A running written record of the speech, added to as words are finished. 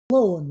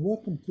Hello and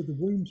welcome to the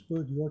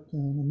Williamsburg,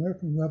 Yorktown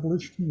American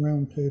Revolution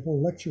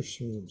Roundtable Lecture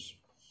Series,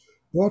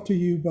 brought to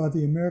you by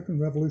the American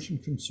Revolution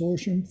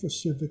Consortium for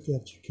Civic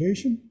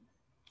Education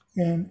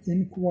and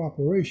in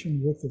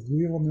cooperation with the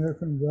Real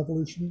American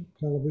Revolution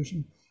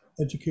Television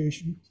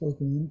Education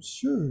Program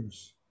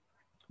Series.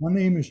 My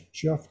name is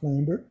Jeff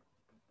Lambert,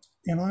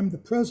 and I'm the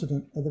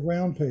president of the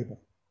Roundtable.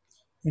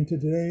 And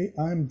today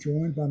I'm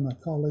joined by my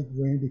colleague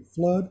Randy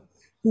Flood,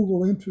 who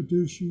will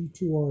introduce you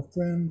to our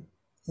friend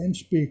and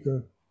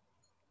speaker,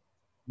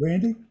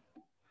 Randy.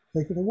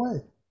 Take it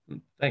away.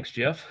 Thanks,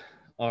 Jeff.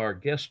 Our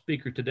guest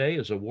speaker today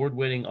is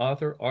award-winning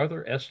author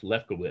Arthur S.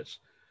 Lefkowitz,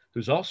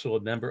 who's also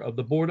a member of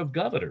the Board of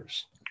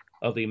Governors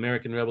of the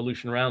American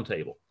Revolution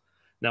Roundtable.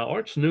 Now,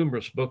 Art's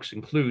numerous books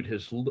include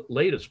his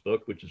latest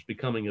book, which is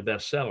becoming a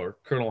bestseller,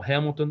 Colonel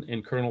Hamilton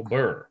and Colonel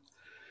Burr.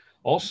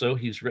 Also,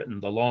 he's written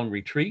The Long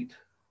Retreat,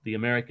 The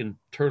American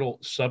Turtle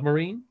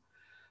Submarine,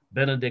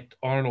 Benedict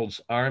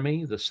Arnold's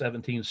Army, the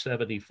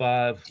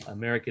 1775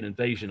 American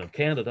Invasion of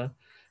Canada,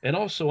 and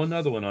also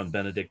another one on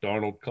Benedict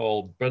Arnold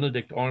called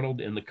Benedict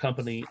Arnold in the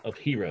Company of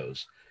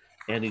Heroes.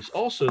 And he's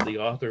also the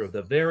author of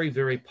the very,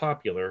 very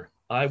popular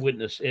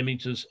Eyewitness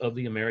Images of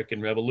the American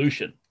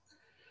Revolution.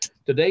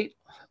 Today,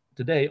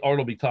 Art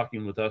will be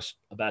talking with us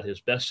about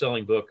his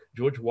best-selling book,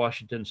 George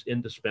Washington's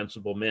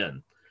Indispensable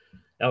Men,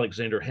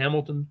 Alexander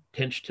Hamilton,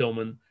 Tench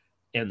Tillman,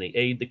 and the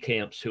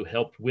aide-de-camps who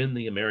helped win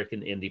the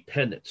American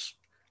independence.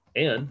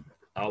 And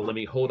let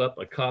me hold up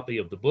a copy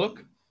of the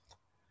book.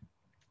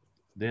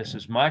 This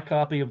is my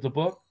copy of the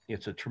book.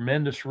 It's a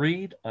tremendous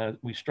read.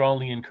 We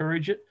strongly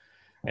encourage it.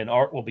 And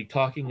Art will be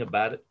talking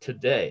about it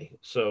today.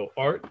 So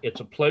Art,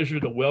 it's a pleasure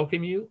to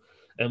welcome you.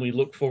 And we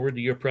look forward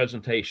to your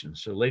presentation.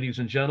 So ladies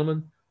and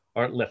gentlemen,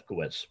 Art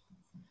Lefkowitz.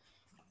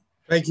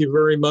 Thank you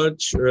very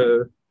much,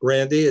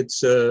 Randy.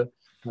 It's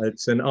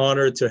an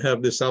honor to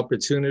have this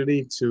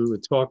opportunity to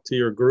talk to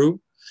your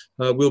group.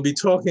 We'll be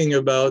talking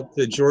about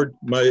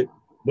my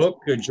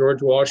book,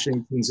 George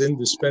Washington's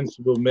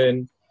Indispensable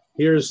Men.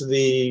 Here's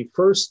the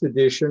first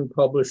edition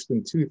published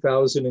in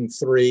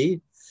 2003.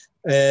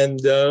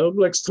 And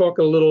let's talk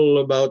a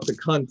little about the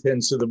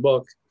contents of the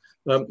book.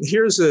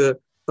 Here's a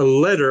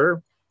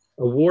letter,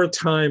 a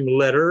wartime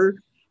letter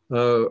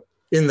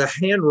in the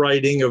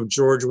handwriting of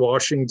George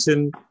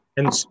Washington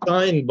and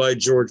signed by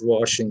George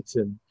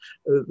Washington.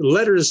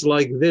 Letters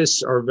like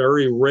this are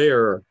very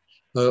rare.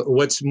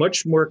 What's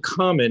much more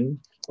common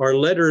are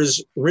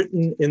letters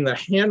written in the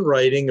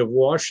handwriting of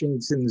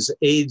Washington's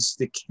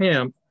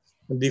aides-de-camp.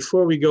 And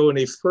before we go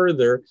any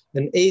further,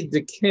 an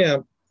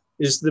aide-de-camp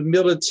is the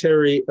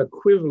military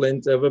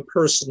equivalent of a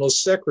personal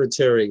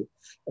secretary.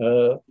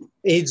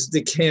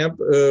 Aides-de-camp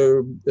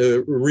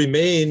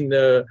remain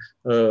a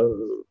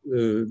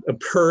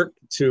perk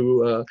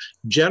to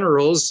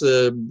generals,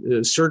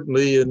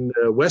 certainly in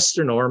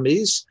Western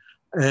armies.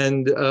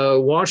 And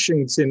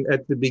Washington,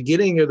 at the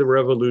beginning of the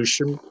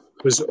Revolution,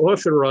 was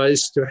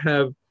authorized to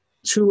have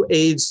 2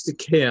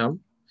 aides-de-camp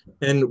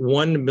and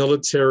 1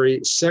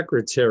 military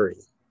secretary.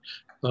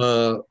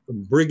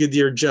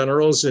 Brigadier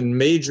generals and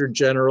major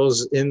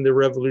generals in the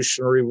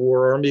Revolutionary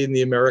War Army and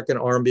the American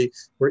Army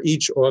were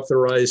each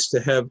authorized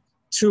to have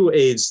 2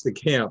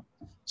 aides-de-camp.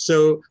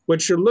 So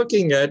what you're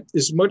looking at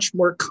is much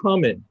more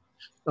common.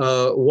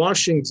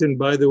 Washington,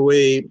 by the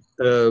way,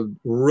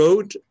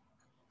 wrote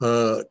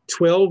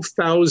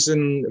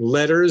 12,000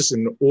 letters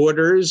and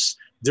orders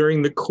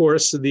during the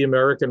course of the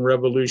American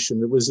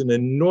Revolution. It was an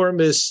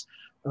enormous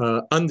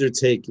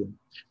undertaking.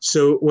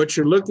 So what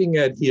you're looking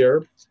at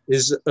here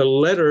is a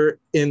letter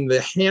in the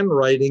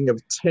handwriting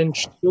of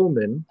Tench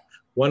Tillman,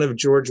 one of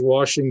George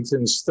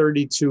Washington's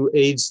 32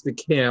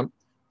 aides-de-camp,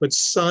 but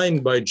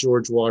signed by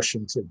George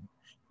Washington.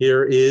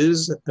 Here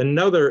is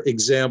another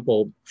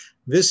example.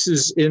 This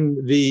is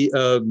in the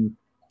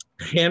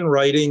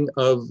handwriting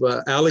of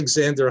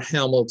Alexander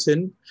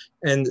Hamilton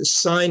and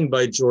signed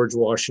by George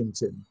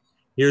Washington.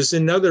 Here's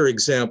another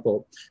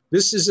example.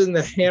 This is in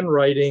the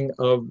handwriting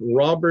of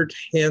Robert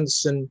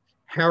Hanson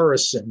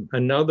Harrison,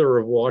 another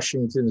of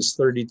Washington's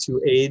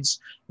 32 aides,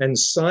 and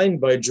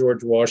signed by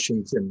George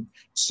Washington.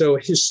 So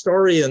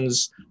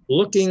historians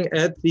looking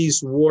at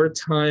these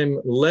wartime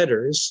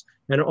letters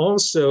and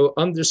also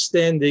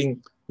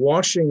understanding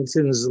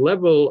Washington's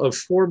level of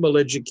formal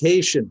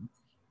education,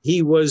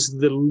 he was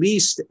the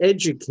least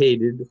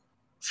educated,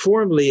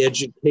 formally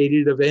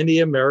educated of any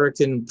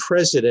American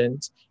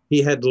president.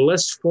 He had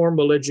less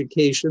formal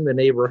education than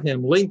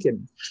Abraham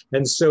Lincoln.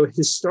 And so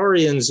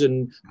historians,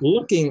 in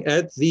looking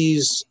at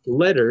these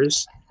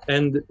letters,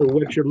 and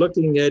what you're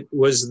looking at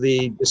was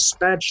the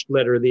dispatched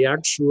letter, the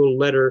actual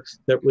letter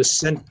that was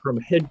sent from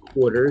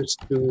headquarters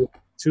to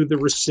the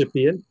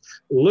recipient,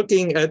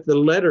 looking at the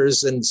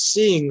letters and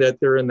seeing that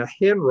they're in the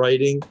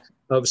handwriting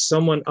of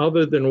someone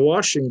other than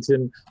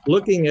Washington,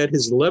 looking at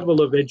his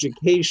level of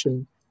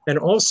education, and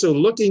also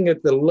looking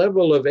at the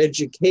level of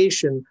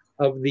education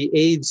of the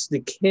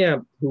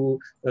aides-de-camp who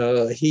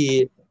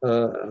he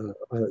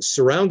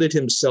surrounded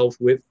himself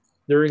with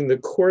during the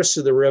course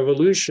of the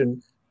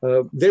Revolution,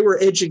 They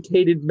were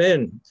educated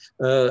men.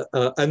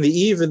 On the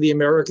eve of the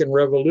American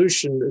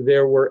Revolution,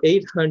 there were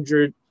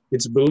 800,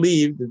 it's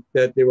believed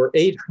that there were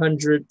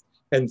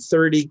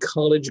 830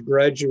 college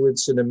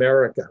graduates in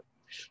America.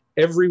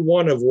 Every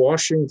one of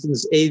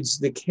Washington's aides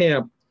de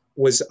camp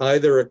was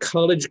either a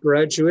college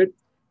graduate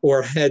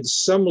or had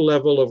some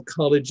level of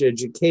college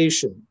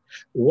education.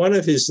 One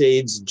of his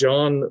aides,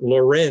 John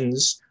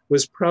Lorenz,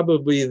 was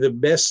probably the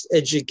best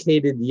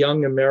educated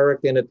young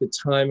American at the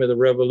time of the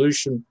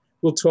Revolution.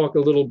 We'll talk a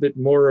little bit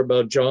more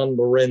about John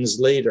Lorenz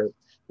later.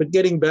 But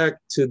getting back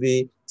to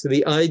the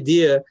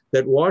idea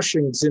that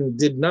Washington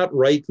did not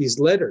write these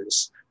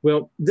letters,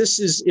 well, this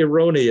is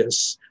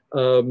erroneous.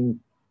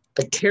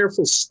 A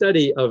careful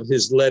study of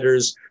his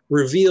letters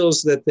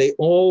reveals that they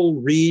all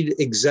read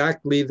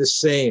exactly the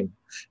same.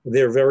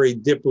 They're very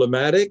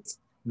diplomatic,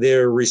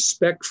 they're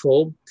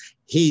respectful.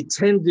 He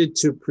tended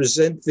to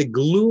present the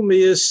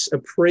gloomiest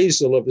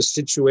appraisal of a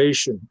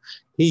situation.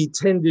 He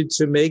tended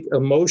to make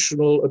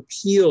emotional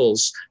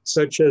appeals,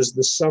 such as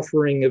the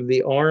suffering of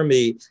the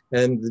army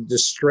and the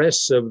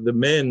distress of the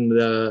men.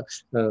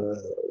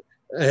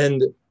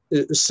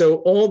 So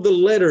all the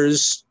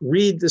letters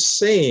read the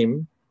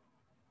same,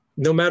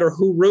 no matter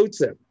who wrote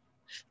them.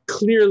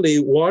 Clearly,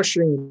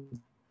 Washington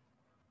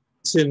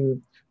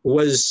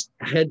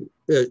had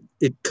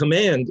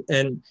command,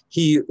 and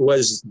he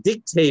was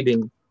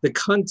dictating the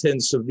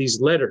contents of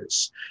these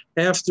letters.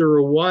 After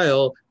a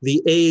while,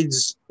 the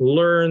aides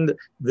learned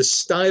the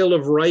style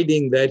of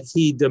writing that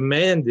he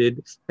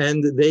demanded,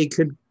 and they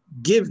could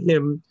give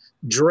him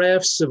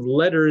drafts of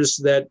letters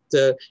that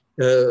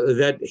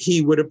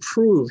he would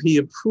approve. He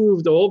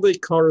approved all the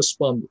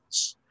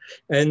correspondence.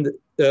 And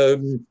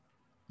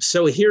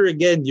so here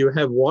again, you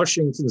have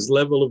Washington's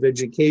level of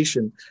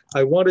education.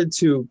 I wanted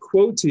to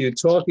quote to you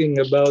talking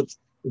about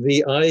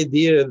the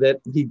idea that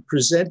he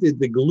presented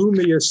the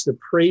gloomiest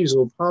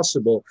appraisal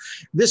possible.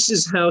 This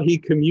is how he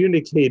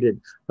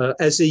communicated.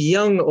 As a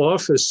young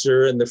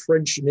officer in the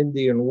French and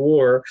Indian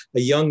War, a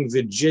young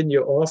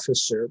Virginia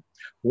officer,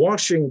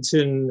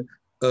 Washington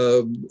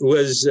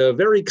was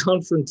very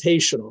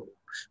confrontational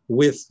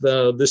with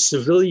the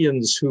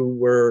civilians who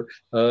were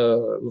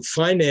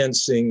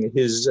financing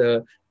his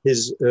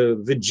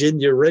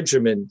Virginia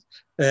regiment.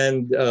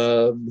 And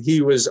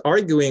he was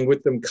arguing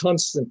with them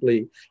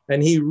constantly.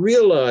 And he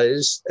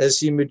realized as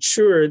he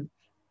matured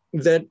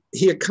that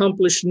he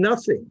accomplished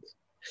nothing.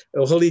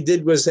 All he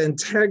did was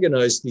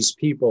antagonize these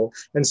people.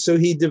 And so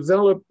he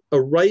developed a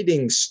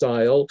writing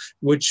style,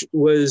 which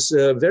was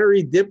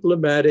very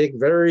diplomatic,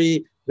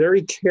 very,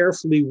 very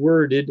carefully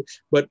worded.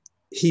 But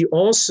he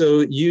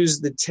also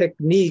used the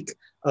technique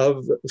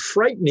of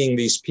frightening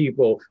these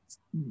people,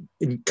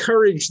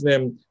 encourage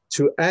them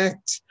to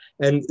act.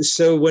 And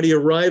so when he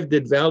arrived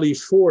at Valley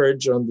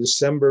Forge on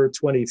December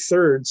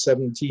 23rd,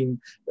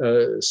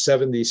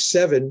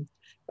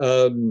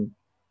 1777,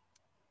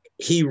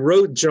 he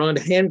wrote John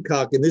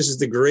Hancock, and this is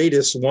the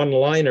greatest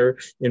one-liner,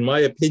 in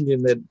my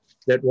opinion,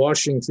 that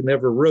Washington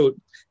ever wrote.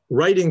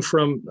 Writing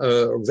from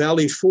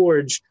Valley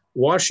Forge,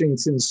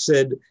 Washington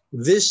said,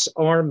 "This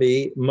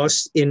army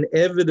must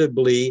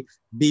inevitably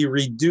be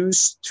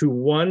reduced to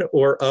one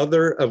or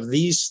other of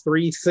these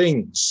three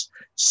things: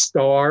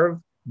 starve,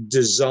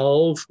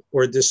 dissolve,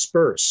 or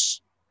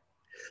disperse."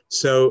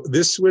 So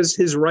this was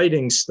his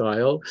writing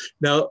style.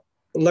 Now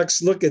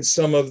let's look at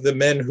some of the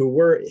men who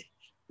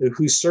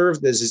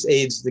served as his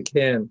aides de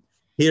camp.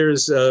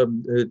 Here's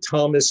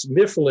Thomas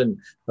Mifflin,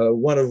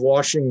 one of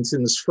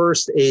Washington's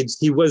first aides.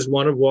 He was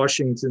one of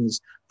Washington's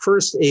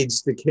first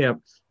aides de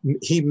camp.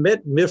 He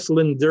met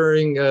Mifflin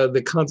during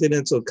the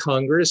Continental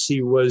Congress.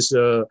 He was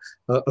a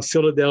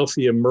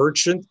Philadelphia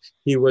merchant.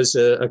 He was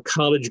a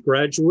college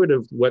graduate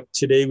of what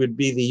today would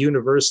be the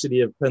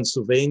University of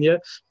Pennsylvania.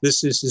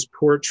 This is his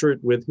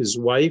portrait with his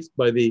wife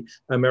by the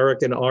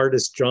American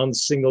artist John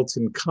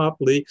Singleton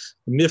Copley.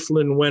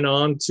 Mifflin went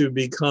on to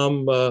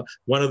become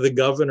one of the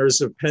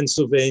governors of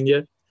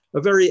Pennsylvania,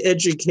 a very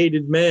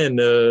educated man,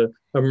 a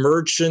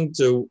merchant.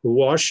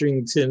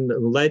 Washington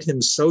liked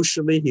him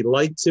socially. He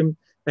liked him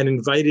and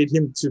invited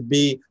him to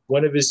be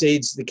one of his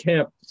aides de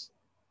camp.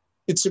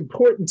 It's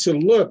important to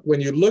look, when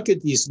you look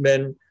at these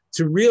men,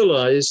 to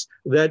realize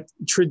that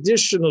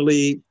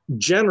traditionally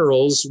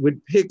generals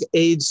would pick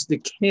aides de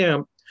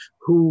camp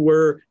who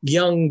were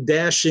young,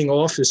 dashing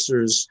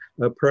officers,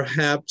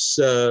 perhaps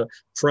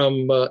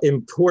from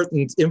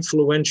important,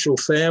 influential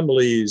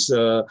families,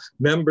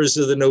 members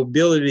of the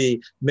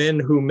nobility, men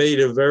who made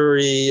a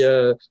very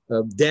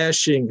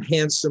dashing,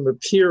 handsome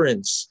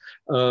appearance.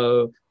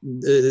 The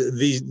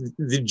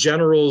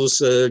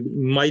generals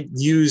might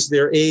use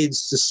their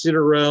aides to sit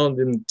around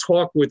and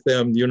talk with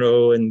them,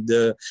 and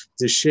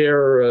to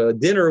share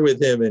dinner with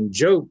him and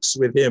jokes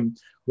with him.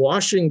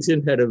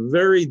 Washington had a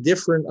very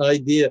different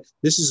idea.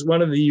 This is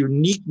one of the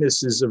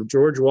uniquenesses of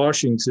George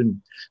Washington.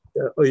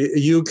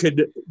 You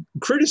could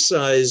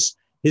criticize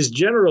his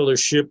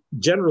generalship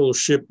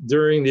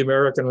during the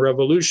American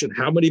Revolution.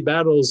 How many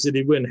battles did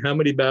he win? How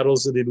many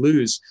battles did he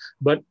lose?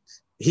 But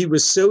he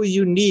was so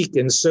unique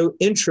and so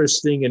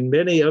interesting in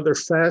many other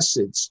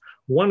facets.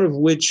 one of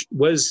which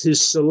was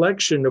his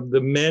selection of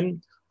the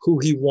men who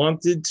he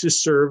wanted to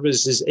serve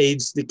as his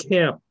aides de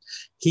camp.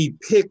 He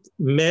picked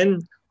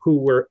men who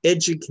were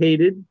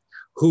educated,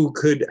 who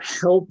could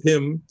help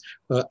him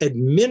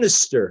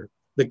administer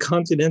the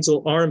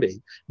Continental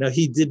Army. Now,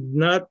 he did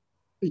not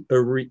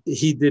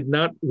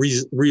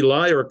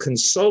rely or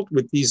consult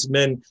with these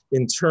men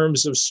in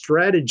terms of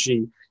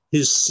strategy.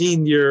 His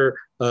senior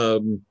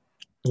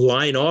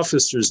line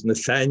officers,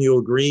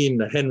 Nathaniel Greene,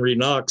 Henry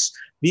Knox,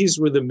 these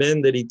were the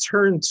men that he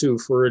turned to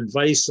for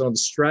advice on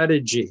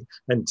strategy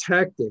and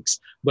tactics.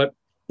 But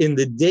in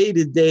the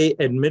day-to-day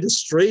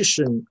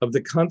administration of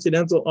the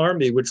Continental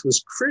Army, which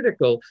was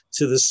critical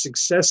to the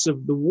success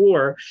of the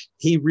war,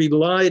 he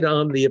relied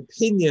on the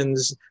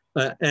opinions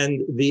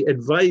and the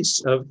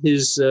advice of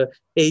his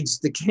aides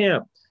de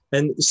camp.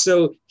 And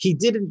so he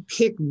didn't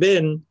pick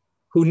men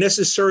who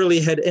necessarily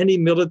had any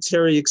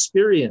military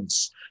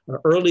experience.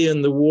 Early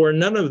in the war,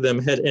 none of them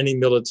had any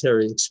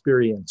military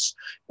experience.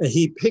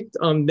 He picked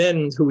on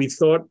men who he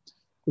thought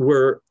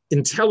were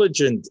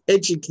intelligent,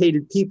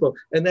 educated people.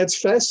 And that's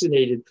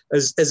fascinating.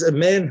 As a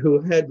man who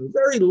had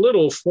very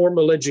little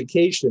formal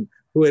education,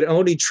 who had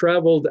only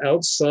traveled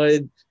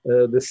outside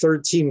the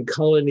 13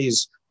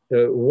 colonies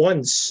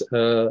once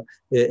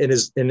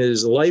in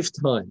his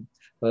lifetime.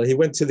 He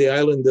went to the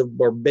island of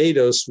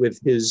Barbados with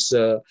his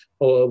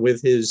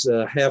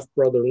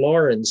half-brother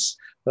Lawrence.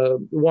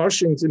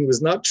 Washington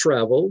was not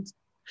traveled.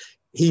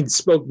 He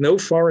spoke no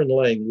foreign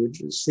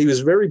languages. He was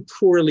very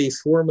poorly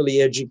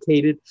formally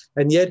educated,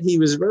 and yet he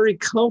was very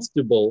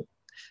comfortable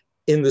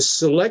in the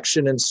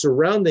selection and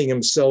surrounding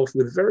himself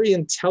with very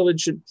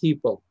intelligent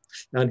people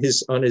on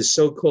his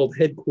so-called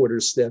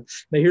headquarters staff.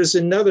 Now, here's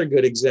another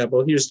good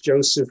example. Here's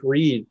Joseph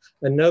Reed,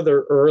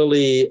 another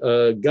early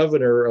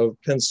governor of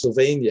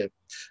Pennsylvania.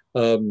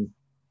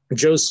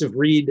 Joseph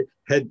Reed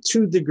had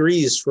 2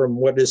 degrees from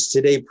what is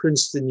today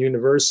Princeton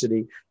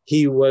University.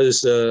 He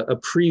was a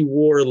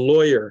pre-war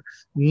lawyer,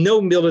 no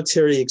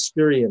military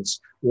experience.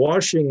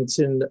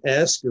 Washington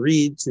asked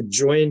Reed to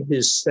join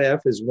his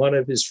staff as one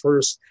of his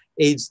first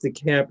aides de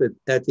camp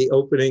at the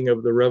opening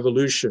of the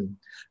Revolution.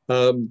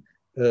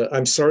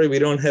 I'm sorry we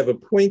don't have a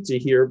pointer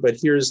here, but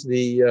here's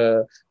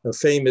the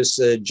famous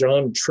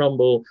John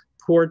Trumbull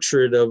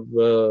portrait of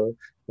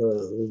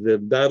the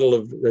Battle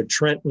of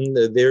Trenton.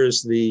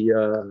 There's the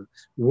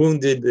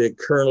wounded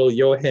Colonel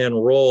Johann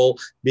Roll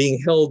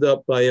being held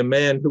up by a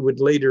man who would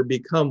later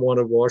become one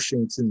of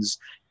Washington's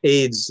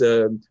aides,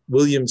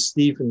 William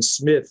Stephen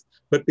Smith.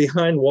 But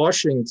behind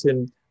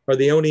Washington are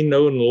the only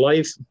known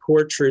life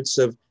portraits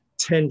of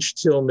Tench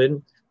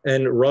Tillman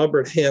and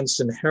Robert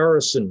Hanson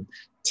Harrison.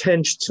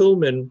 Tench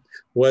Tillman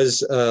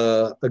was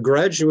a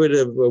graduate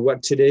of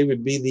what today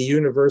would be the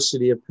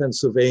University of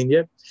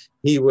Pennsylvania.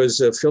 He was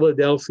a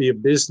Philadelphia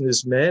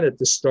businessman at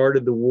the start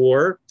of the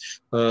war.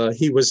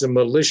 He was a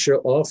militia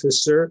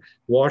officer.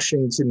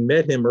 Washington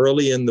met him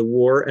early in the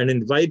war and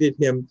invited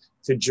him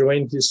to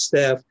join his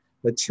staff.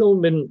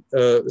 Tillman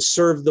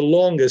served the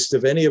longest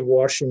of any of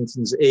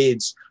Washington's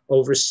aides,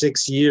 over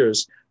 6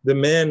 years. The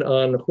man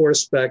on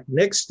horseback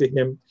next to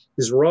him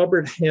is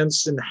Robert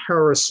Hanson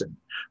Harrison.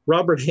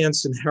 Robert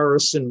Hanson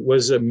Harrison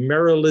was a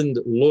Maryland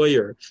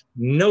lawyer,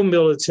 no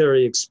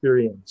military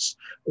experience.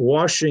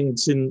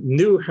 Washington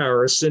knew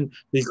Harrison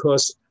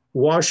because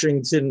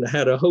Washington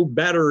had a whole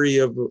battery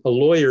of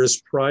lawyers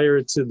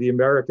prior to the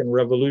American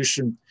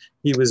Revolution.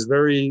 He was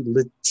very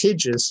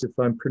litigious, if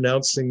I'm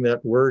pronouncing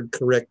that word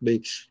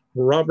correctly.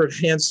 Robert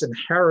Hanson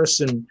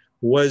Harrison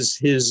was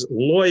his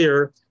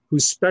lawyer who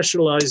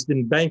specialized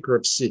in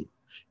bankruptcy.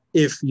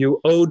 If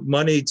you owed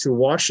money to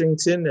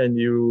Washington and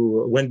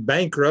you went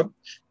bankrupt,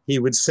 he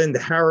would send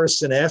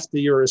Harrison after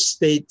your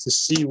estate to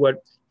see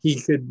what he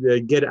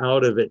could get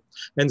out of it.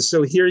 And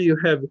so here you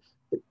have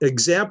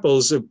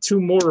examples of 2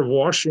 more of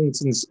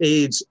Washington's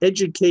aides,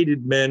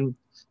 educated men,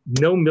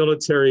 no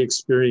military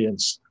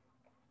experience.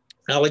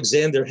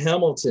 Alexander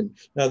Hamilton.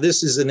 Now,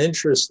 this is an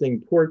interesting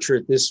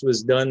portrait. This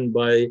was done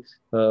by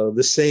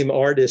the same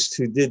artist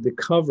who did the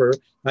cover.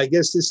 I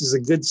guess this is a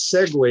good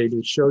segue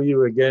to show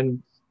you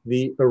again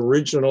the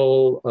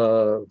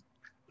original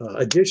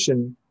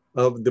edition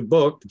of the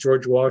book,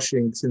 George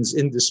Washington's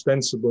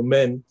Indispensable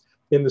Men.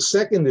 In the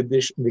second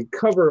edition, the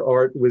cover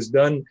art was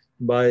done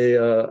by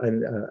a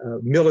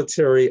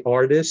military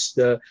artist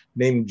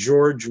named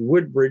George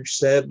Woodbridge.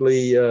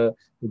 Sadly,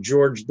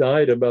 George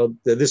died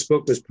this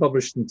book was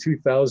published in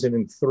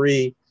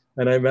 2003,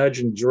 and I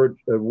imagine George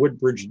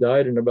Woodbridge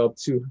died in about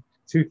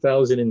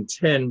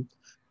 2010.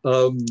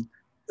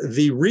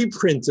 The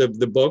reprint of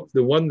the book,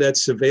 the one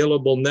that's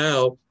available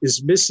now,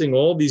 is missing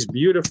all these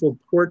beautiful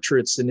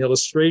portraits and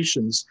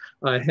illustrations.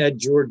 I had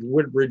George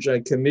Woodbridge,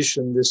 I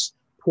commissioned this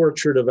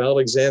portrait of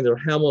Alexander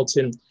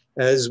Hamilton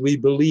as we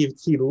believed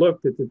he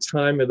looked at the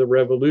time of the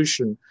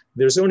Revolution.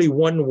 There's only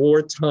one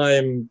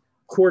wartime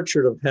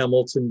portrait of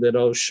Hamilton that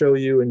I'll show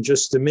you in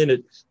just a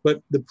minute.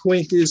 But the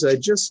point is, I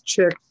just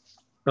checked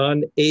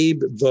on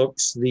Abe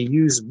Books, the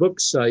used book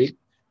site,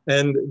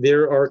 and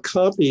there are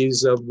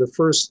copies of the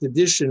first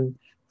edition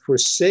for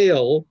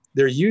sale.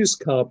 They're used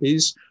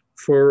copies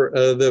for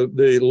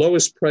the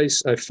lowest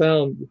price I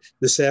found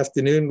this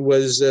afternoon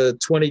was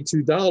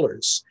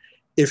 $22.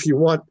 If you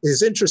want,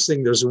 it's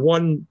interesting, there's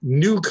one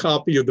new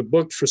copy of the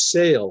book for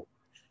sale.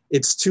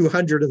 It's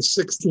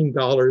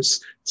 $216.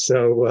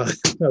 So,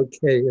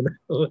 okay. You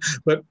know,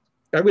 but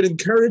I would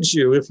encourage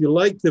you, if you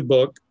like the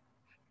book,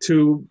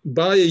 to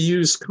buy a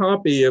used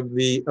copy of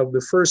the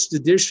first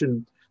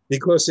edition,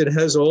 because it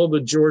has all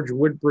the George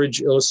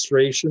Woodbridge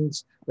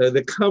illustrations.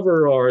 The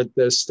cover art,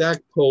 the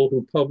Stackpole,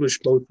 who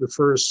published both the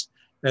first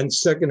and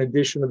second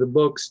edition of the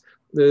books,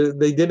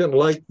 they didn't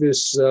like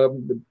this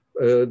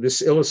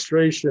this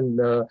illustration.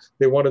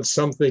 They wanted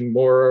something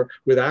more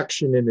with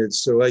action in it.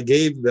 So I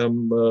gave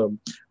them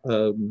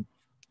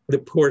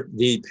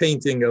the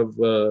painting of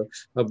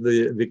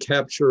the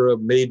capture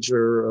of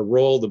Major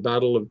Roll, the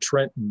Battle of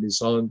Trenton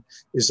is on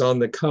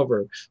the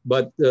cover.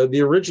 But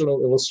the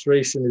original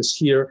illustration is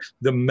here.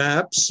 The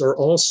maps are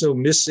also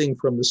missing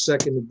from the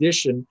second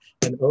edition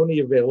and only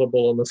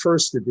available on the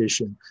first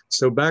edition.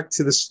 So back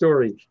to the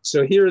story.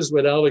 So here's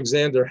what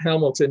Alexander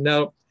Hamilton.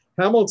 Now,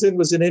 Hamilton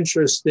was an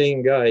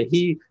interesting guy.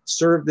 He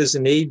served as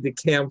an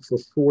aide-de-camp for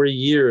 4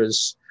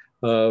 years.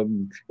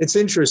 It's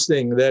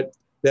interesting that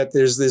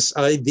there's this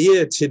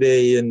idea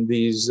today in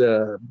these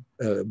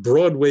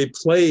Broadway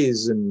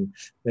plays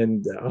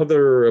and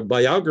other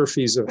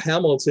biographies of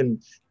Hamilton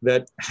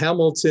that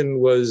Hamilton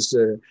was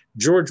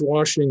George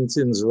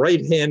Washington's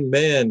right-hand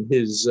man,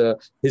 his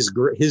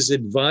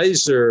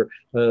advisor.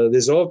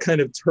 There's all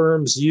kind of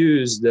terms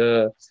used.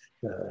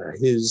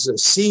 His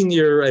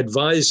senior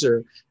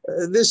advisor.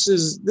 This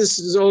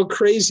is all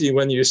crazy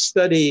when you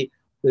study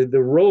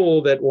the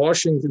role that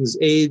Washington's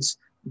aides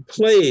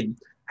played.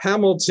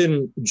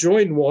 Hamilton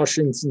joined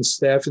Washington's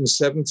staff in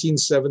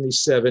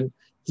 1777.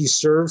 He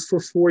served for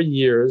 4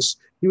 years.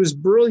 He was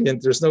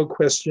brilliant, there's no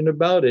question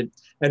about it.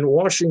 And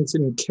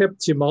Washington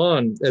kept him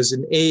on as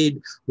an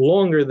aide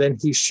longer than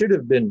he should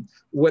have been.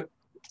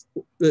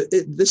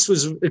 This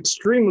was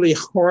extremely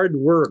hard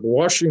work.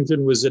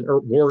 Washington was a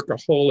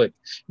workaholic,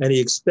 and he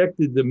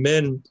expected the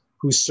men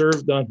who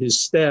served on his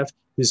staff,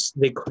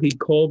 he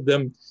called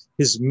them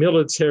his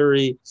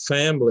military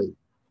family,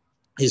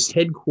 his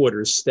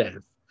headquarters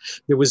staff.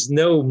 There was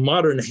no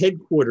modern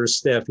headquarters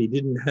staff. He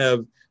didn't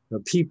have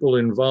people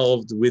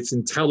involved with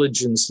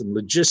intelligence and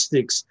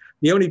logistics.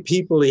 The only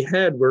people he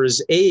had were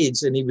his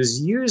aides, and he was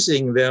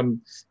using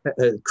them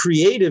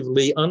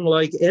creatively,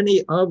 unlike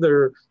any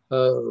other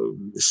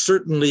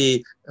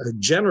certainly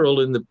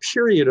general in the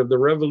period of the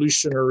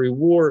Revolutionary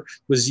War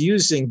was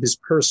using his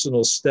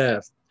personal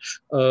staff.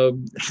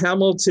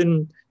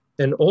 Hamilton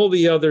and all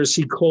the others,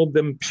 he called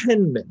them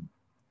penmen.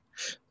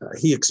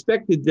 He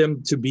expected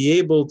them to be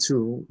able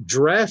to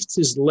draft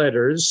his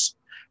letters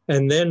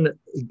and then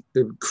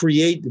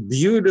create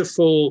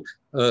beautiful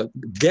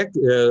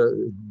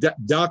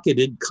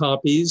docketed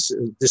copies,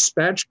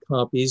 dispatch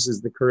copies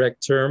is the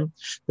correct term,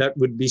 that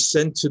would be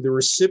sent to the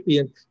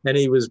recipient. And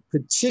he was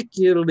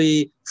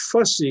particularly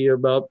fussy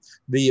about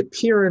the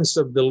appearance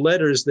of the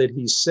letters that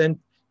he sent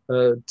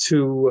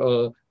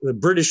to the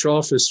British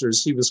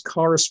officers. He was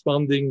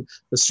corresponding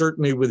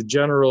certainly with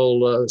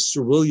General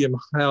Sir William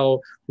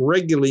Howe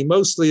regularly,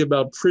 mostly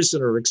about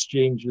prisoner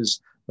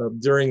exchanges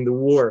during the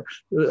war.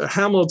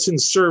 Hamilton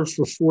served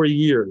for 4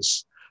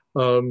 years.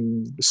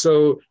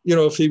 So, you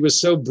know, if he was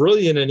so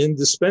brilliant and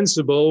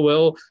indispensable,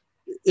 well,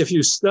 if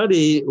you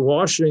study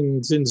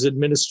Washington's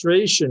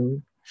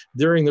administration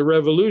during the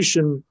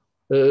Revolution,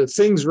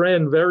 things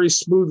ran very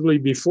smoothly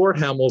before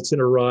Hamilton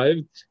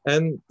arrived,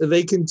 and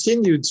they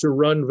continued to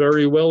run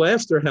very well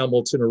after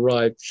Hamilton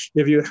arrived.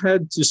 If you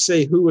had to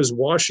say who was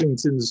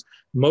Washington's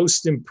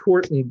most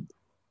important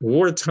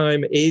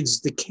wartime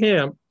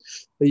aides-de-camp,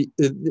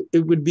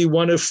 it would be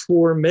one of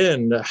 4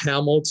 men: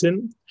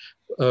 Hamilton,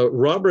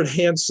 Robert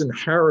Hanson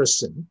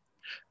Harrison,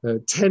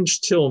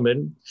 Tench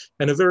Tillman,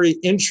 and a very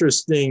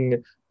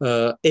interesting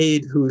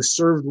aide who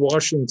served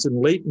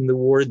Washington late in the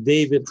war,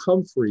 David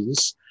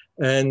Humphreys.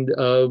 And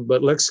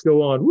but let's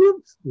go on.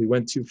 Whoop, we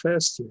went too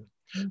fast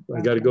here.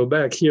 I got to go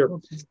back here.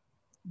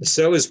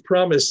 So as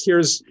promised,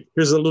 here's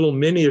a little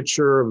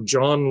miniature of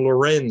John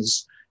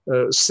Lorenz.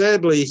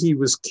 Sadly, he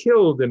was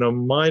killed in a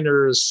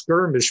minor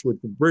skirmish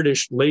with the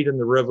British late in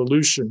the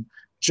Revolution.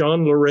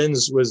 John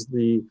Lorenz was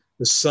the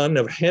son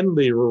of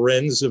Henry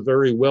Lorenz, a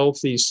very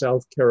wealthy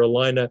South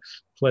Carolina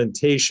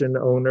plantation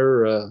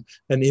owner,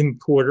 an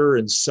importer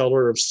and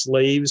seller of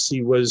slaves.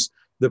 He was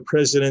the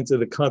president of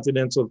the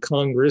Continental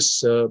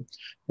Congress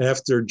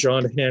after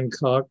John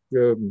Hancock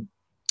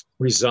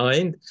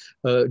resigned.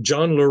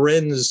 John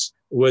Lorenz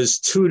was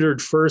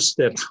tutored first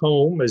at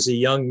home as a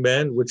young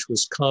man, which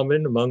was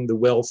common among the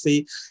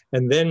wealthy.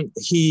 And then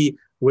he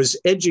was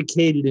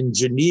educated in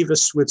Geneva,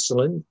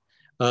 Switzerland.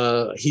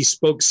 He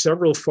spoke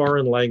several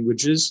foreign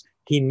languages.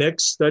 He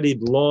next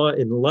studied law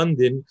in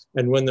London.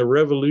 And when the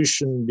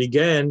revolution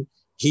began,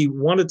 he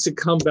wanted to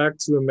come back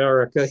to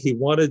America. He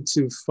wanted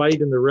to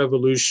fight in the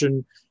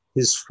revolution.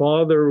 His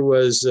father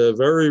was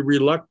very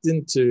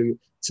reluctant to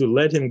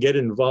let him get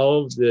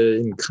involved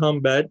in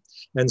combat.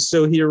 And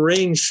so he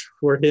arranged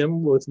for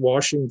him, with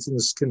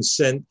Washington's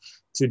consent,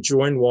 to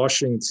join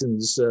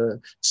Washington's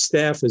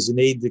staff as an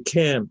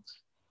aide-de-camp.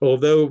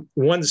 Although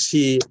once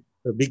he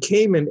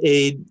became an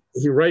aide,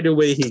 he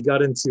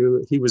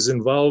was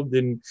involved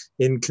in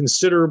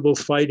considerable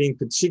fighting,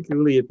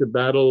 particularly at the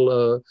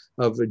Battle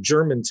of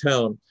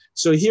Germantown.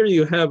 So here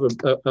you have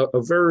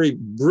a very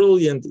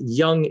brilliant,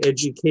 young,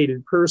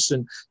 educated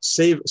person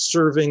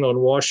serving on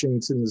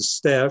Washington's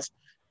staff.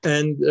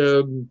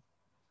 And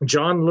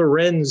John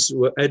Lorenz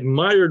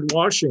admired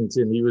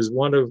Washington. He was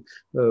one of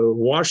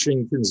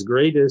Washington's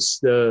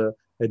greatest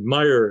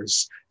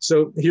admirers.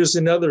 So here's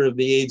another of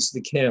the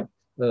aides-de-camp.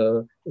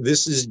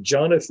 This is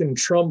Jonathan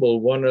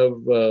Trumbull, one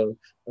of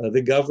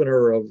the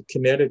governor of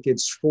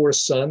Connecticut's four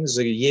sons,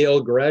 a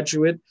Yale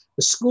graduate,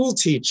 a school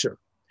teacher.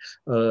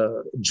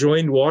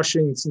 Joined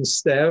Washington's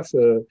staff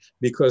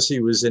because he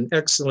was an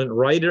excellent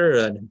writer,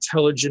 an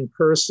intelligent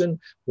person.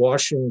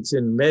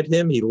 Washington met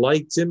him, he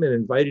liked him, and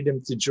invited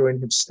him to join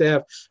his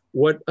staff.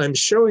 What I'm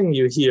showing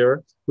you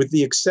here, with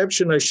the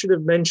exception, I should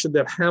have mentioned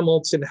that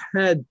Hamilton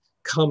had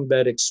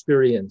combat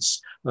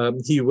experience.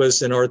 He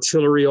was an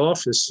artillery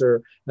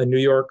officer, a New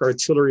York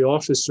artillery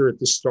officer at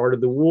the start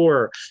of the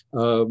war.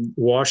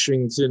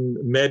 Washington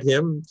met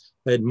him,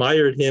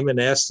 admired him, and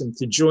asked him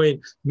to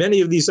join. Many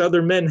of these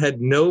other men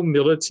had no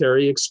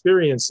military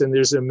experience, and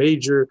there's a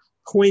major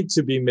point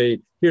to be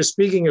made. Here,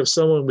 speaking of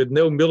someone with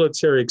no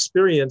military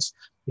experience,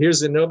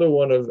 here's another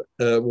one of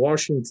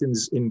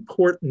Washington's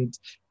important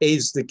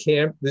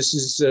aides-de-camp. This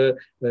is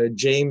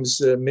James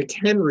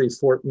McHenry.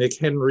 Fort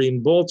McHenry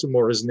in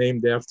Baltimore is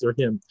named after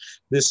him.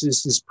 This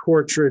is his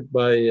portrait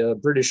by a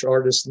British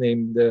artist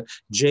named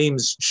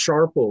James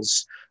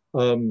Sharples.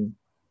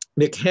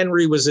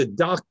 McHenry was a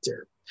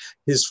doctor.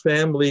 His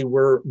family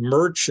were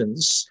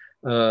merchants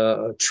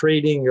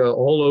trading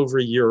all over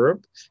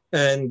Europe.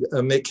 And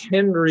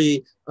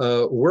McHenry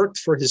worked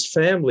for his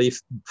family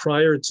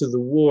prior to the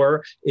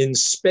war in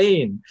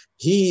Spain.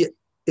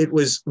 It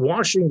was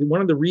Washington.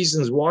 One of the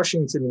reasons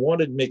Washington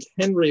wanted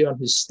McHenry on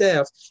his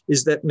staff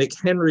is that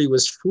McHenry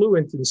was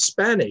fluent in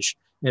Spanish.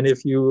 And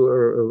if you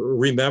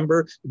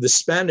remember, the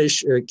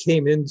Spanish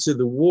came into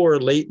the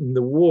war late in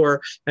the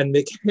war, and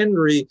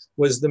McHenry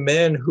was the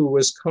man who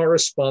was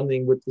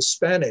corresponding with the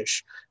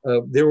Spanish.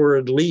 There were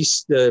at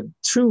least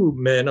two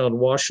men on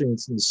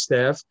Washington's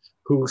staff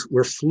who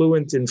were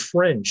fluent in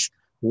French.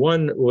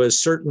 One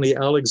was certainly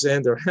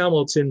Alexander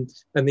Hamilton,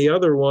 and the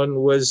other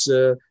one was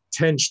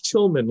Tench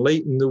Tillman.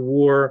 Late in the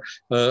war,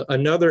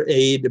 another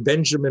aide,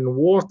 Benjamin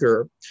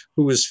Walker,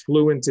 who was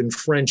fluent in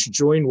French,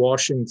 joined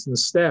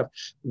Washington's staff.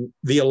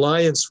 The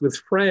alliance with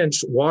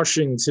France,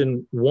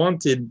 Washington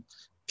wanted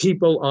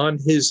people on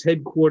his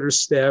headquarters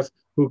staff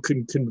who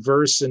can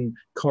converse and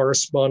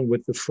correspond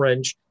with the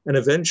French and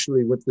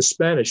eventually with the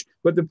Spanish.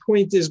 But the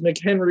point is,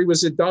 McHenry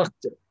was a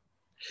doctor.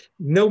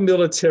 No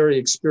military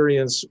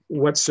experience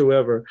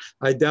whatsoever.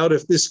 I doubt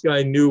if this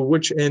guy knew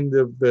which end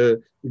of the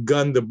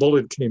gun the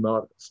bullet came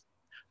out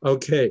of.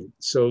 Okay,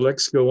 so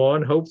let's go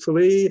on.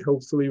 Hopefully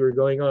we're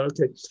going on.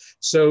 Okay,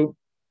 so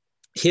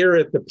here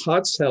at the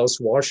Potts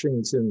House,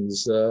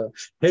 Washington's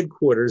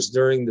headquarters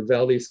during the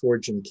Valley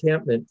Forge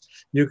encampment,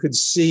 you could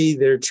see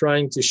they're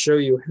trying to show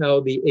you how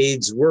the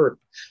aides work.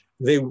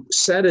 They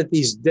sat at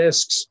these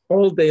desks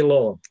all day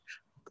long,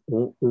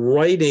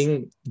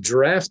 writing,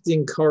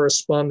 drafting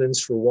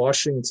correspondence for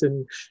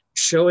Washington,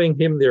 showing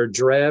him their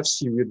drafts.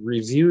 He would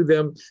review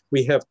them.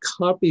 We have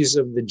copies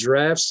of the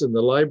drafts in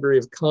the Library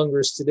of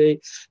Congress today,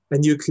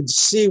 and you could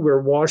see where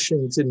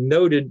Washington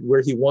noted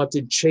where he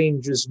wanted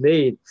changes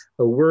made,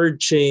 a word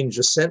change,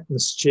 a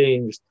sentence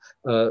change,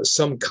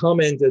 some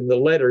comment in the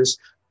letters.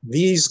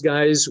 These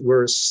guys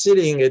were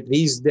sitting at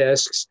these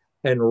desks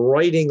and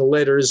writing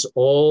letters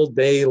all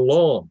day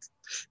long.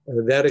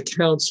 That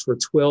accounts for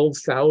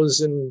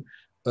 12,000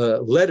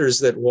 letters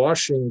that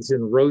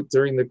Washington wrote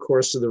during the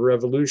course of the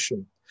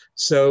Revolution.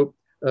 So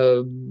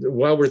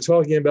while we're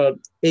talking about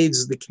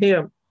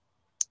aides-de-camp,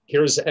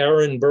 here's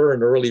Aaron Burr,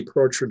 an early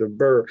portrait of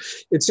Burr.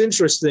 It's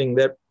interesting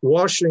that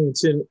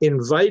Washington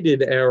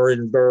invited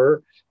Aaron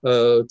Burr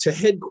to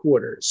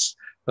headquarters.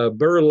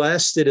 Burr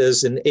lasted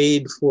as an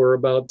aide for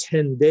about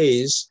 10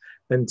 days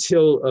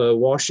until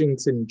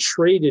Washington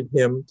traded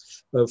him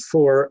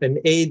for an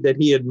aide that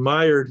he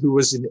admired, who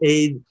was an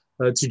aide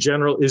to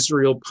General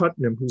Israel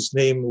Putnam, whose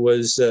name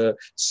was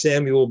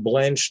Samuel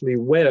Blanchly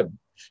Webb.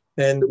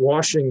 And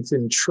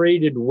Washington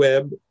traded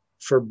Webb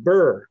for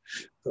Burr.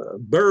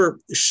 Burr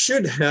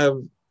should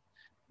have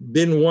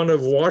been one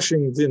of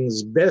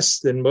Washington's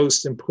best and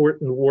most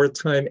important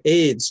wartime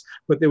aides,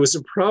 but there was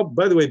a problem.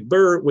 By the way,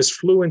 Burr was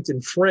fluent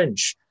in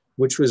French,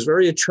 which was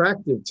very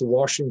attractive to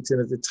Washington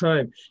at the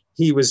time.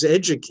 He was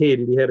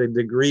educated. He had a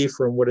degree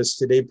from what is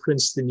today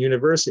Princeton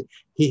University.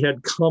 He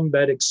had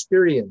combat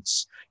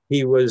experience.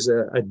 He was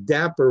a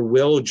dapper,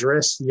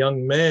 well-dressed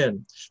young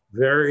man,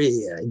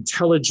 very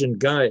intelligent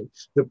guy.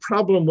 The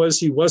problem was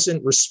he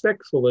wasn't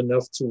respectful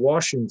enough to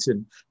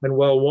Washington. And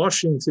while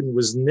Washington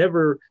was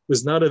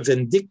not a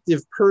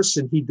vindictive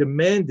person, he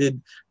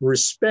demanded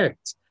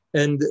respect.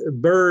 And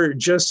Burr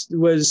just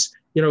was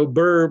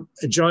Burr,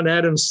 John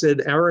Adams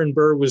said Aaron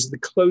Burr was the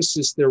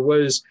closest there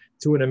was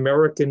to an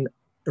American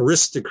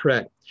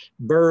aristocrat.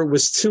 Burr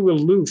was too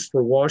aloof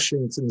for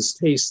Washington's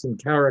taste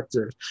and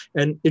character.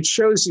 And it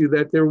shows you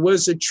that there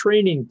was a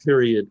training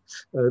period,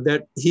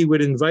 that he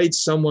would invite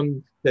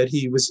someone that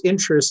he was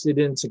interested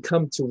in to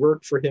come to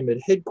work for him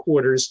at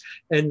headquarters.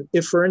 And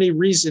if for any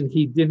reason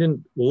he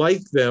didn't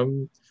like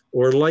them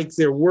or like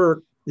their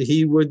work,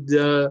 he would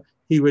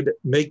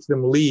make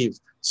them leave.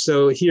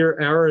 So here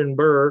Aaron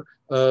Burr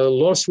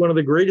lost one of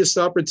the greatest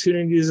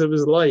opportunities of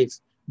his life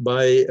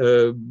by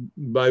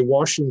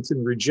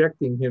Washington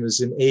rejecting him as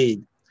an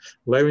aide.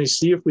 Let me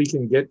see if we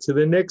can get to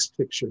the next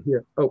picture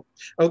here. Oh,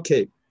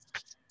 okay.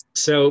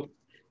 So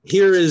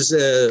here is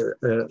a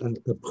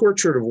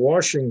portrait of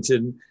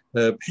Washington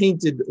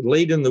painted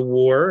late in the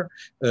war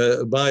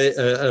by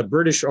a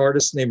British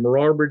artist named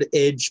Robert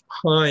Edge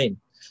Pine.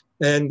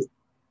 And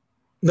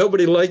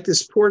nobody liked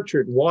this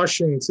portrait.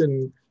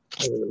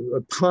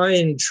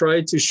 Pine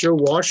tried to show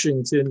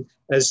Washington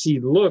as he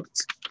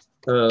looked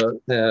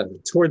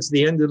towards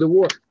the end of the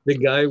war. The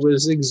guy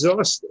was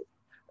exhausted.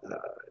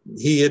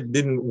 He had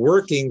been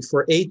working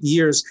for 8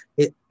 years.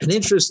 An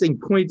interesting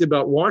point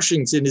about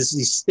Washington is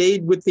he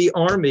stayed with the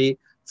Army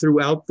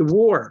throughout the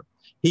war.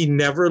 He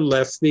never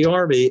left the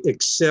Army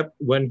except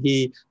when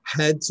he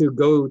had to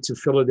go to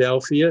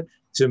Philadelphia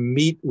to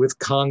meet with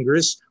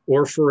Congress,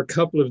 or for a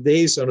couple of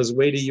days on his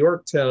way to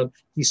Yorktown,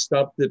 he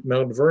stopped at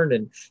Mount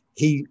Vernon.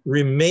 He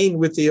remained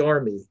with the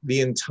Army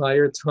the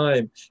entire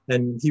time,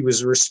 and he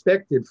was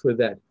respected for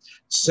that.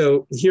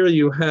 So here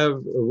you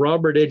have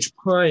Robert Edge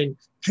Pine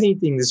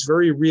painting this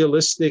very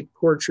realistic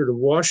portrait of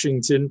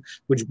Washington,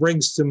 which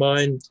brings to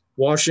mind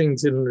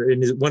Washington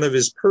in one of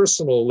his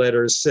personal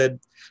letters said,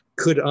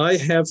 "Could I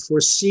have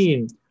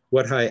foreseen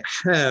what I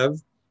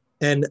have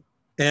and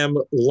am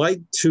like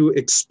to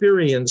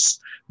experience,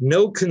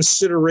 no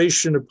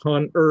consideration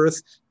upon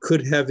earth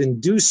could have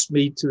induced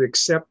me to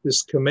accept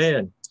this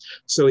command."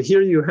 So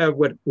here you have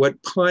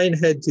what Pine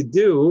had to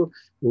do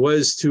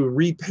was to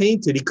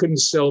repaint it. He couldn't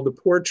sell the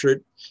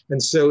portrait.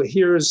 And so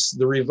here's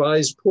the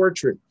revised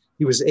portrait.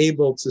 He was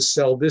able to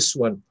sell this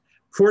one.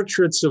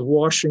 Portraits of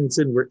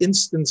Washington were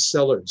instant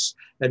sellers.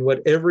 And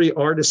what every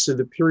artist of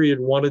the period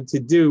wanted to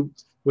do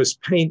was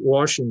paint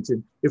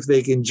Washington. If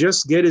they can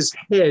just get his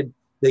head,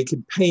 they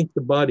could paint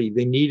the body.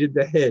 They needed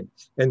the head.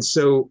 And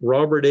so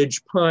Robert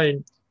Edge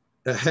Pine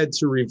had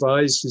to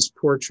revise his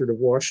portrait of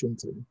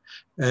Washington.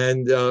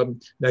 And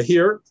now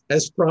here,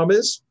 as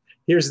promised,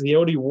 here's the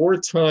only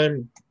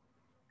wartime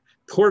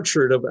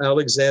portrait of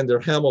Alexander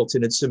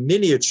Hamilton. It's a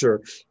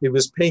miniature. It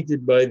was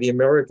painted by the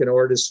American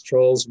artist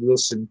Charles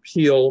Willson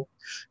Peale.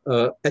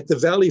 At the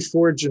Valley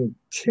Forge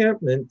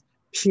encampment,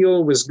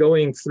 Peale was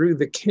going through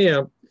the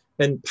camp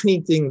and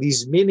painting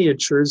these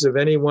miniatures of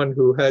anyone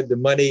who had the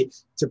money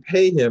to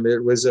pay him.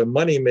 It was a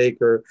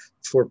moneymaker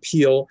for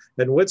Peale.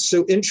 And what's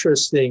so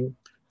interesting,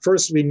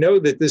 first, we know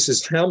that this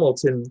is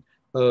Hamilton.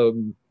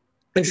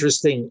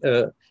 Interesting,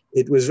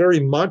 it was very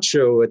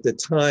macho at the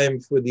time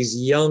for these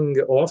young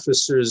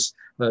officers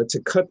to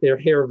cut their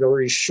hair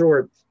very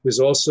short. It was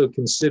also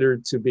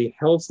considered to be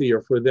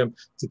healthier for them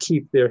to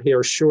keep their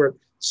hair short.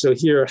 So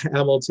here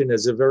Hamilton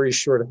has a very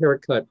short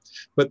haircut.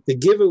 But the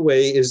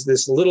giveaway is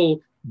this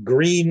little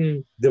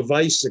green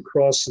device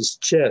across his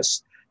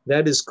chest.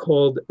 That is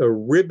called a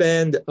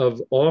riband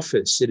of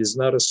office. It is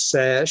not a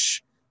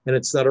sash, and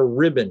it's not a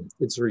ribbon.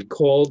 It's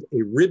called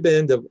a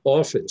riband of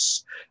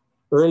office.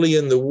 Early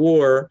in the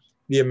war,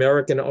 the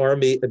American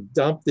Army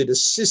adopted a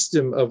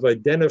system of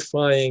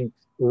identifying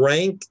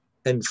rank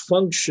and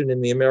function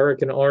in the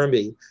American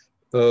Army.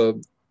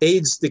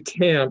 Aides de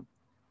camp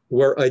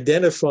were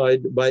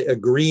identified by a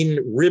green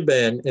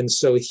ribbon. And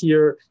so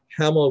here,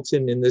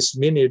 Hamilton in this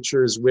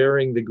miniature is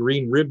wearing the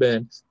green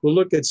ribbon. We'll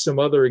look at some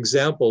other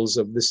examples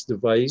of this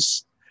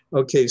device.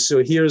 Okay,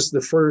 so here's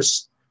the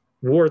first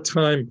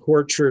wartime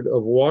portrait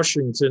of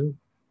Washington,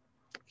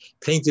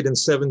 painted in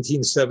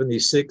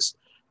 1776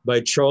 by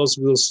Charles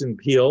Willson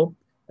Peale.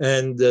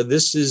 And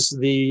this is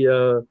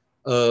there's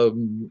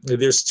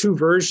two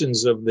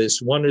versions of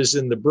this. One is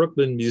in the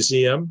Brooklyn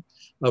Museum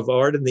of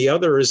Art, and the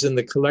other is in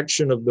the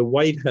collection of the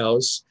White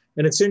House.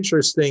 And it's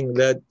interesting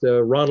that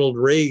Ronald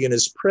Reagan,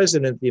 as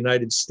president of the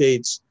United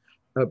States,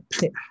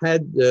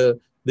 had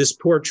this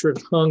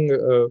portrait hung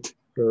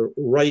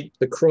right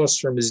across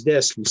from his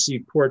desk. You see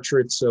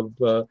portraits of,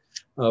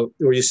 or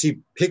you see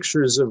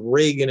pictures of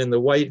Reagan in the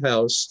White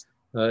House,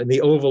 in the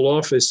Oval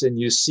Office, and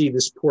you see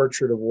this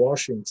portrait of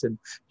Washington.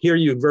 Here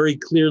you very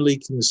clearly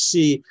can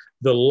see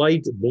the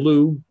light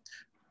blue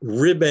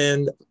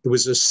riband. It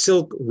was a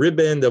silk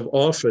riband of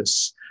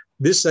office.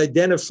 This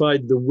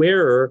identified the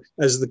wearer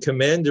as the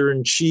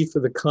commander-in-chief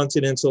of the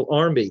Continental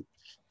Army.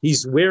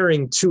 He's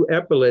wearing two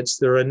epaulets.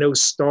 There are no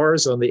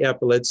stars on the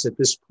epaulets at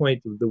this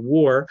point of the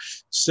war.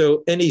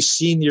 So any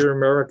senior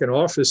American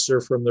officer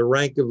from the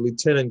rank of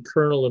lieutenant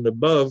colonel and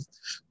above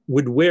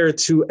would wear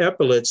two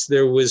epaulets.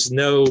 There was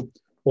no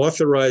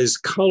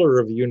authorized color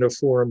of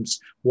uniforms,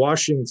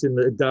 Washington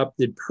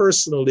adopted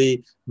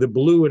personally the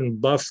blue and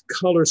buff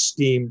color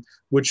scheme,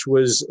 which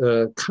was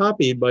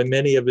copied by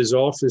many of his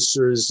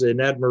officers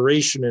in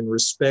admiration and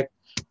respect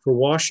for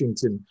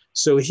Washington.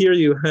 So here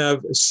you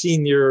have a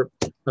senior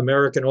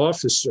American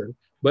officer,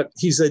 but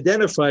he's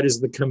identified as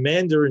the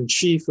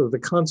commander-in-chief of the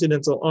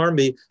Continental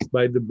Army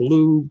by the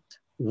blue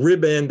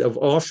riband of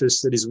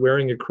office that he's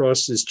wearing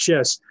across his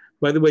chest.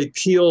 By the way,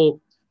 Peel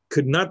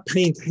could not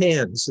paint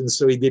hands, and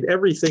so he did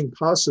everything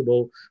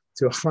possible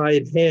to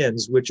hide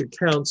hands, which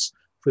accounts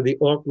for the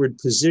awkward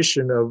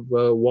position of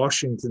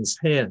Washington's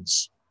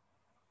hands.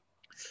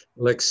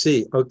 Let's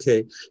see.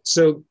 Okay,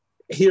 so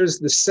here's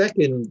the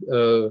second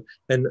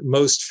and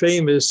most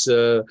famous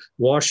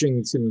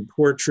Washington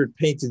portrait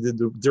painted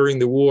during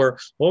the war,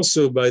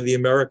 also by the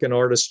American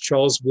artist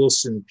Charles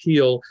Willson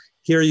Peale.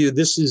 Here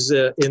this is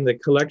in the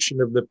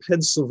collection of the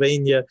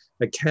Pennsylvania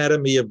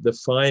Academy of the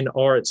Fine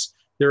Arts.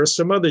 There are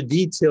some other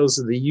details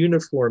of the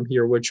uniform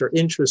here which are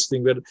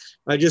interesting, but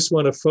I just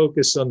want to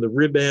focus on the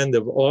riband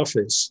of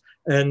office.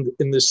 And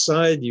in the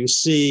side, you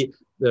see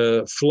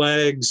the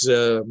flags.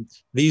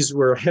 These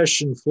were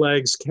Hessian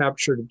flags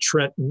captured at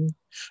Trenton.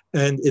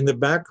 And in the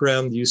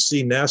background, you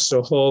see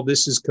Nassau Hall.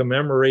 This is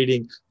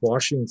commemorating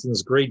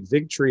Washington's great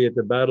victory at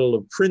the Battle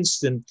of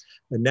Princeton.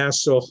 And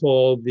Nassau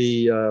Hall,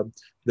 the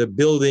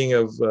building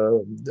of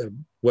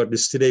what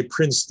is today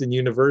Princeton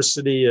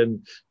University,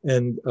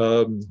 and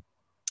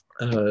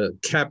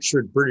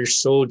captured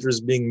British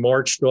soldiers being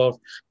marched off.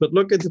 But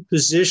look at the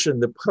position,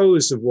 the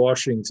pose of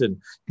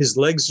Washington. His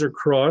legs are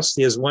crossed.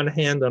 He has one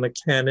hand on a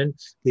cannon.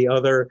 The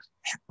other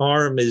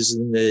arm is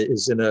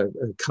in a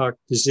cocked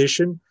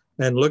position.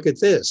 And look at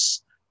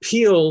this.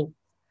 Peale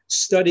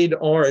studied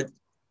art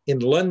in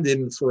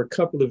London for a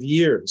couple of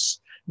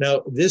years.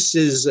 Now, this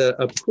is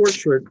a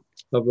portrait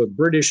of a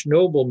British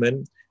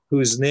nobleman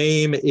whose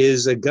name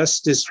is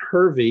Augustus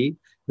Hervey.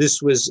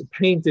 This was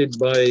painted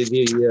by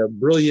the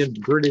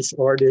brilliant British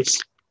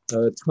artist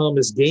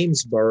Thomas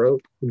Gainsborough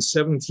in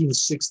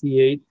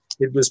 1768.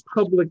 It was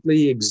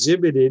publicly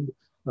exhibited.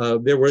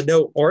 There were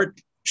no art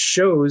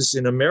shows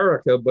in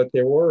America, but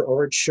there were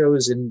art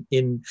shows in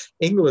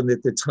England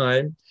at the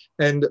time.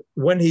 And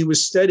when he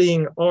was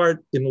studying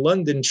art in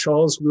London,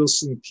 Charles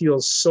Willson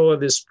Peale saw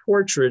this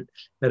portrait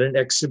at an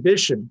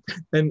exhibition.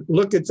 And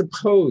look at the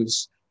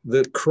pose,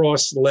 the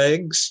crossed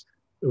legs,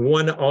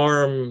 one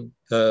arm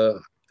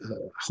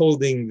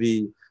holding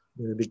the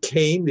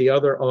cane, the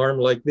other arm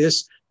like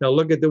this. Now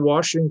look at the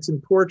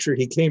Washington portrait.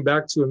 He came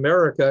back to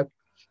America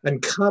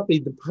and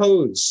copied the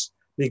pose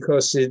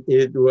because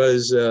it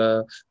was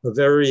a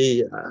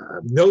very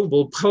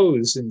noble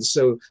pose. And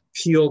so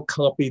Peale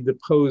copied the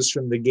pose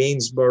from the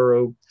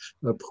Gainsborough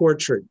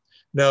portrait.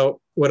 Now,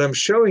 what I'm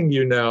showing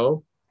you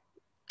now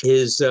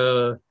is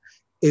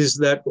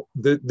that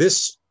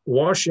this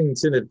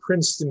Washington at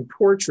Princeton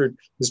portrait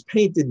was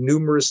painted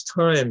numerous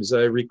times.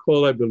 I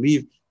recall, I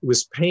believe it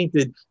was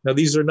painted. Now,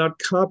 these are not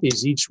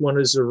copies. Each one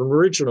is an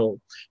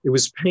original. It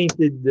was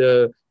painted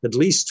at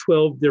least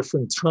 12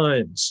 different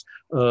times.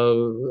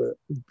 The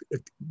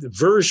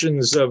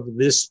versions of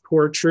this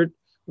portrait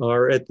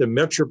are at the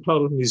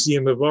Metropolitan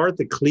Museum of Art,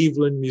 the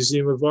Cleveland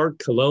Museum of Art,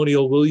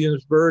 Colonial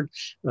Williamsburg,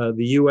 the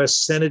U.S.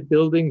 Senate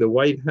Building, the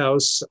White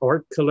House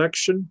Art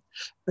Collection.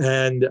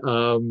 And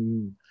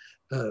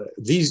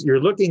you're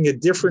looking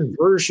at different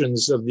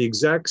versions of the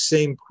exact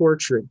same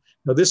portrait.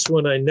 Now, this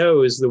one I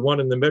know is the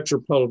one in the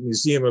Metropolitan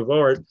Museum of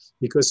Art,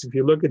 because if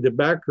you look at the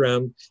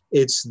background,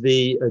 it's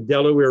the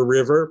Delaware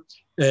River,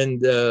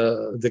 and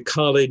the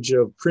College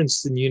of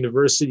Princeton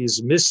University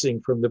is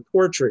missing from the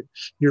portrait.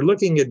 You're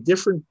looking at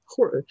different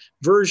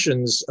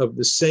versions of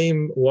the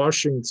same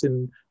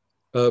Washington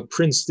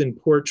Princeton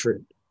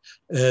portrait.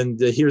 And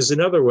here's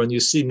another one. You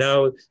see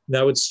now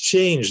it's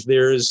changed.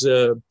 There's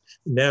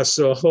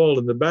Nassau Hall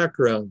in the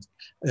background.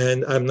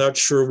 And I'm not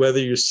sure whether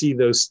you see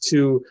those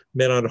two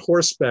men on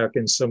horseback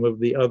and some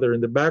of the other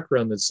in the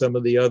background and some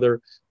of the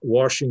other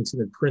Washington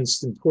and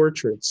Princeton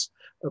portraits.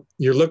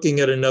 You're looking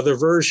at another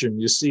version.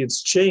 You see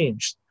it's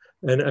changed.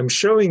 And I'm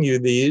showing you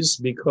these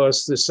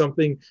because there's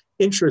something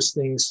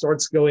interesting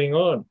starts going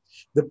on.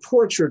 The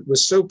portrait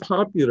was so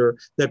popular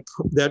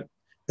that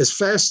as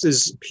fast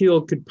as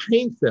Peale could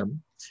paint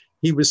them,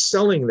 he was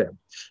selling them.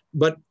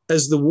 But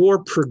as the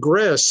war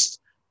progressed,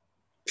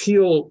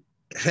 Peale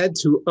had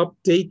to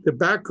update the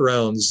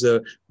backgrounds.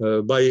 By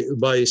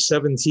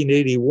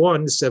 1781,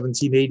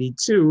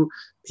 1782,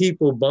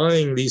 people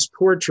buying these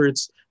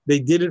portraits, they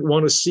didn't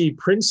want to see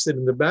Princeton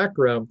in the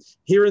background.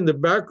 Here in the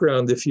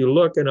background, if you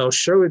look, and I'll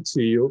show it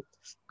to you,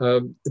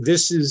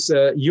 this is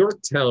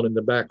Yorktown in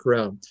the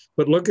background.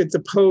 But look at the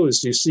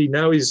pose. You see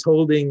now he's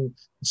holding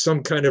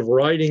some kind of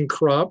riding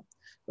crop.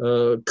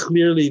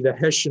 Clearly the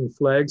Hessian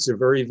flags are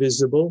very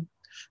visible.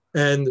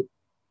 And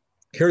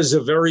here's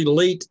a very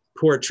late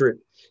portrait.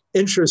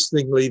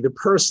 Interestingly, the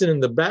person in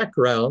the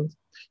background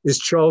is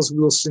Charles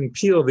Wilson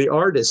Peale, the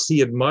artist.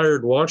 He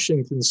admired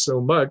Washington so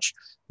much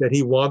that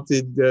he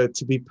wanted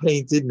to be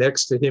painted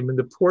next to him in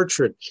the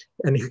portrait.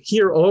 And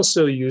here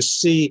also you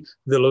see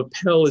the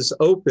lapel is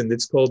open.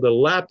 It's called a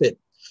lappet.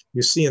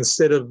 You see,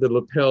 instead of the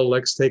lapel,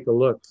 let's take a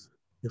look.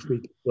 If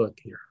we look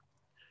here.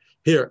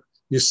 Here,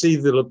 you see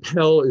the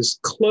lapel is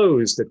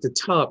closed at the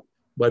top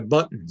by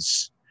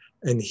buttons.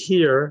 And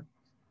here,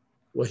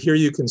 well, here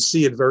you can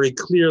see it very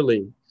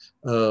clearly.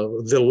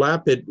 The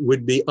lappet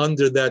would be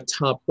under that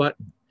top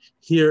button.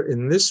 Here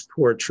in this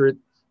portrait,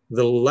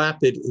 the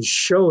lappet is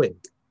showing.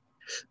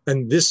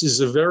 And this is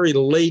a very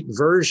late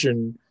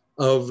version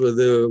of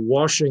the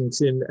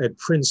Washington at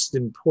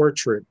Princeton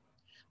portrait.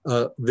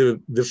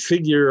 The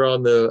figure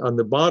on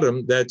the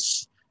bottom,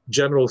 that's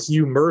General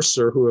Hugh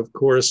Mercer, who of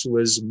course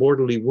was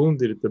mortally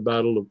wounded at the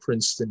Battle of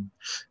Princeton.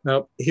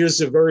 Now,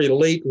 here's a very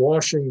late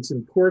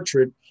Washington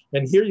portrait.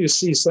 And here you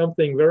see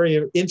something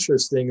very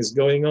interesting is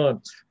going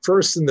on.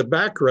 First, in the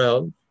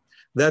background,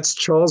 that's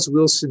Charles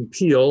Wilson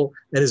Peale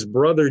and his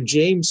brother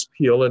James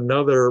Peale,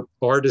 another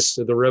artist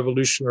of the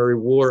Revolutionary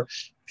War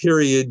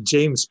period.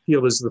 James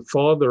Peale is the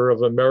father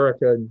of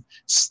American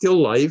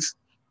still life.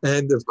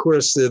 And of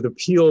course, the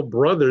Peale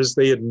brothers,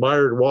 they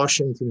admired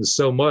Washington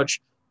so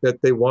much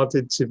that they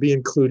wanted to be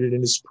included in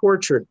his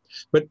portrait.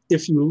 But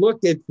if you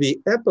look at the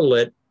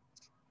epaulette,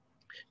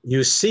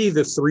 you see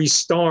the 3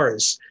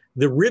 stars.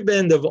 The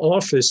riband of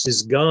office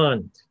is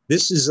gone.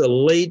 This is a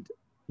late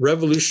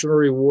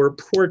Revolutionary War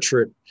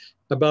portrait.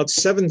 About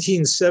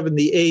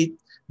 1778,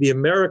 the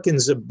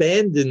Americans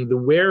abandoned the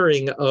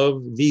wearing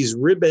of these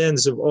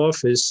ribands of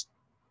office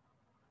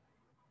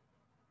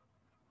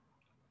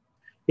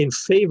in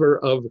favor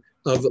of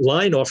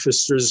line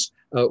officers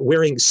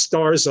wearing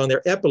stars on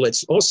their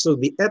epaulets. Also,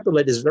 the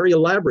epaulette is very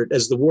elaborate.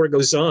 As the war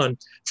goes on,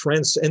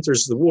 France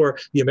enters the war,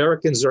 the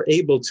Americans are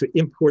able to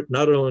import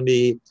not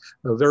only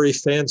very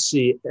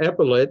fancy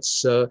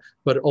epaulets,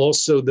 but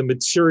also the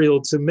material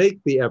to make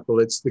the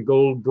epaulets, the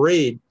gold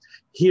braid.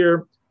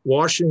 Here,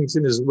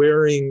 Washington is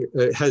wearing,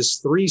 has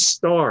 3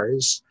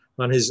 stars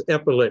on his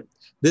epaulette.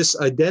 This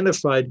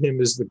identified him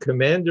as the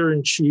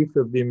commander-in-chief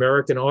of the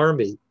American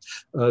Army.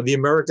 The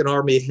American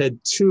Army had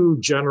 2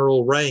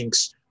 general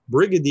ranks: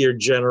 brigadier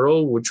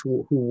general,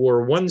 who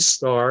wore 1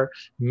 star,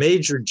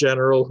 major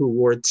general, who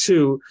wore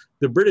 2.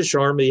 The British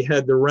Army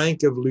had the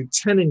rank of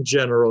lieutenant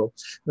general.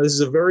 Now, this is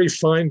a very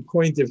fine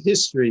point of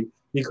history,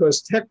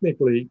 because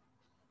technically,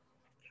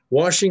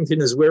 Washington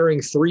is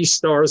wearing 3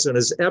 stars on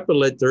his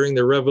epaulette during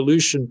the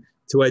Revolution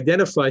to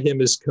identify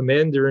him as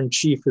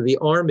commander-in-chief of the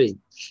Army.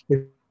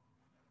 In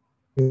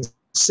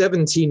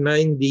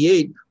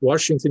 1798,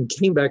 Washington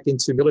came back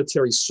into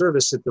military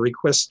service at the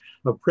request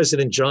of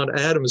President John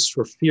Adams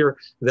for fear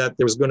that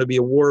there was going to be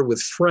a war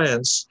with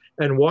France.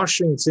 And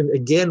Washington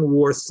again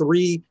wore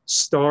 3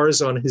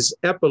 stars on his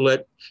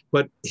epaulette,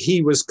 but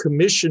he was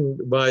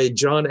commissioned by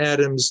John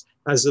Adams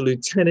as a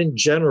lieutenant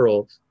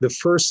general, the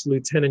first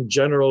lieutenant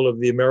general of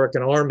the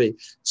American Army.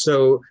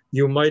 So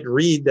you might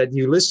read that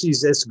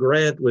Ulysses S.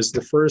 Grant was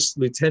the first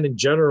lieutenant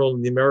general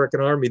in the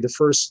American Army, the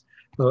first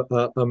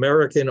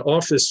American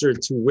officer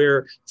to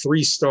wear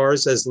 3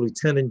 stars as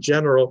lieutenant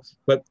general,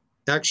 but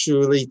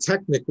actually,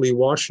 technically,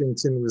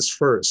 Washington was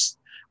first.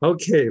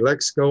 Okay,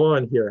 let's go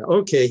on here.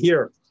 Okay,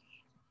 here.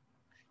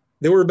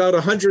 There were about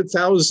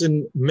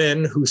 100,000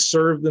 men who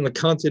served in the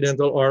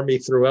Continental Army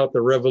throughout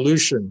the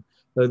Revolution.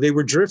 They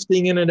were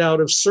drifting in and out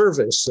of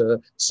service.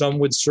 Some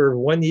would serve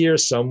 1 year,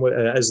 some,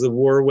 as the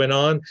war went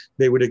on,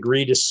 they would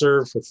agree to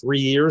serve for 3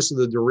 years,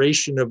 the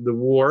duration of the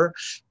war.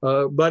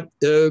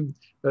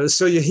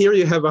 So here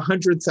you have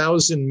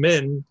 100,000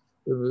 men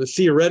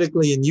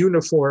theoretically in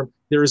uniform.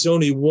 There is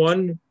only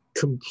 1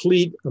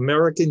 complete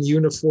American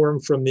uniform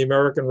from the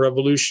American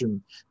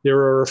Revolution. There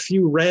are a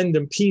few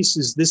random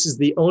pieces. This is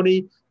the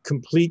only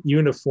complete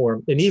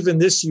uniform. And even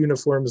this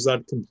uniform is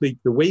not complete.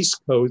 The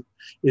waistcoat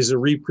is a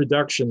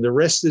reproduction. The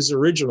rest is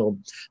original.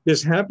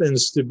 This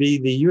happens to be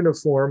the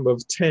uniform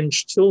of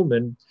Tench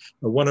Tillman,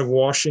 one of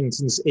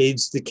Washington's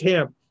aides de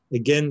camp.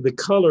 Again, the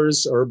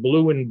colors are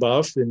blue and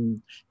buff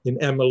in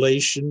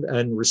emulation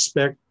and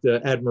respect,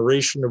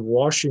 admiration of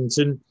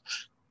Washington.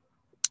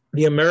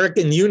 The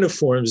American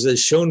uniforms, as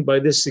shown by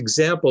this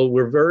example,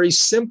 were very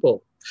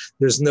simple.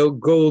 There's no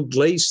gold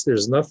lace.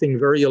 There's nothing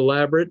very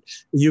elaborate.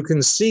 You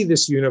can see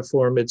this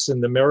uniform. It's in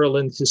the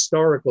Maryland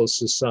Historical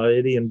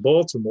Society in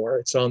Baltimore.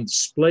 It's on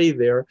display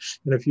there.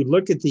 And if you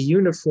look at the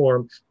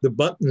uniform, the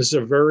buttons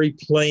are very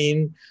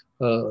plain.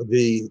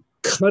 The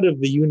cut of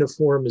the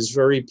uniform is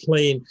very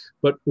plain.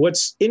 But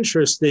what's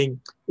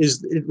interesting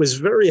is it was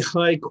very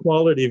high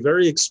quality,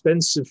 very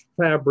expensive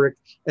fabric,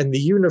 and the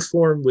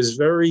uniform was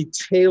very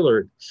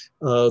tailored.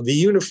 The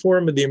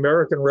uniform of the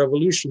American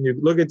Revolution, you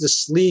look at the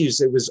sleeves,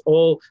 it was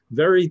all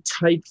very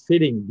tight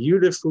fitting,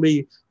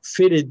 beautifully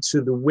fitted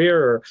to the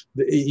wearer.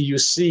 You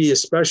see,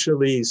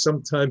 especially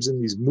sometimes in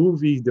these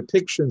movie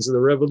depictions of the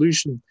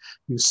Revolution,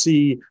 you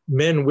see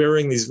men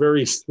wearing these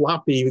very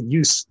floppy,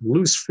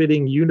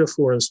 loose-fitting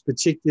uniforms,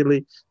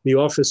 particularly the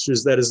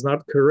officers. That is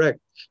not correct.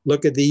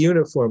 Look at the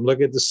uniform.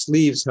 Look at the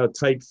sleeves, how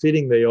tight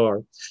fitting they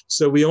are.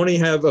 So we only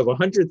have of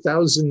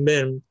 100,000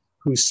 men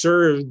who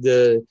served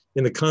in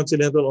the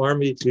Continental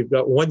Army, we've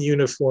got one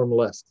uniform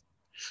left.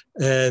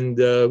 And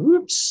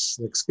whoops,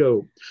 let's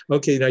go.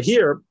 Okay, now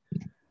here,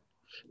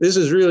 this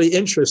is really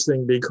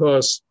interesting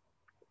because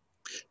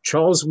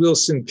Charles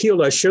Willson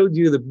Peale, I showed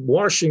you the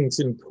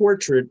Washington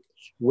portrait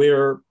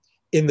where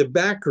in the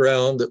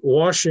background,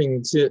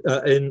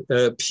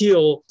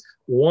 Peale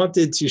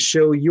wanted to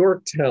show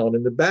Yorktown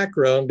in the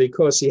background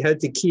because he had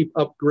to keep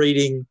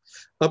updating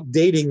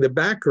the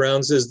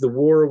backgrounds as the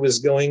war was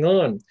going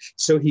on.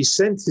 So he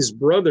sent his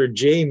brother,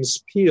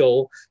 James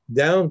Peale,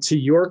 down to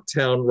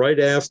Yorktown right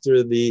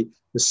after the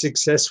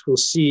successful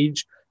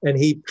siege, and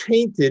he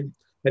painted,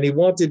 and he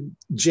wanted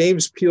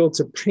James Peale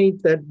to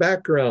paint that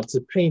background,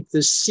 to paint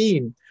this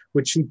scene,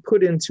 which he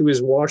put into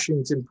his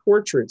Washington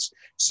portraits.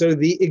 So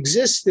the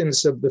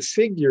existence of the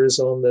figures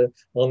on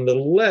the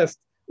left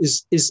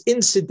is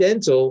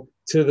incidental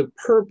to the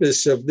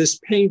purpose of this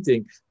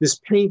painting. This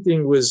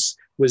painting was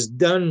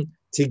done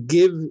to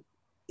give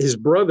his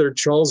brother,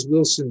 Charles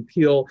Willson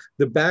Peale,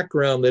 the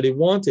background that he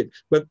wanted.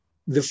 But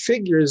the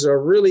figures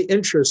are really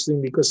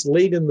interesting because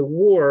late in the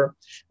war,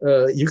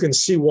 you can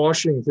see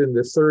Washington,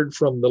 the third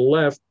from the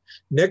left.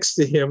 Next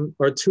to him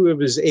are two of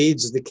his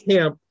aides de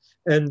camp,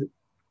 and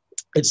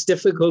it's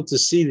difficult to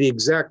see the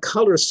exact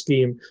color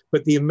scheme,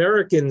 but the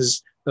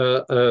Americans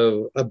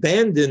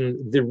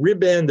abandoned the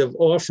riband of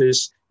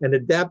office and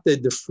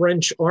adapted the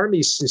French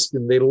army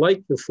system. They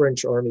liked the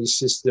French army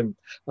system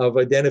of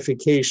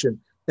identification,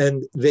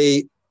 and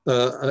they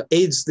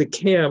aides de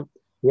camp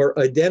were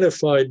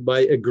identified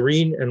by a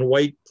green and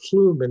white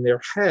plume in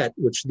their hat,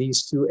 which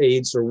these two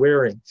aides are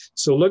wearing.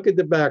 So look at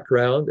the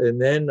background, and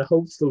then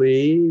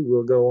hopefully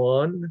we'll go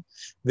on.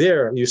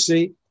 There, you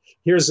see,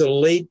 here's a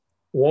late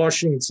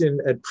Washington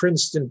at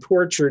Princeton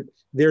portrait.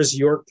 There's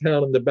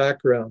Yorktown in the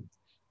background.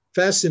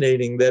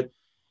 Fascinating that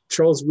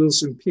Charles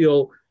Willson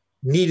Peale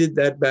needed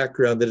that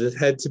background, that it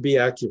had to be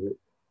accurate.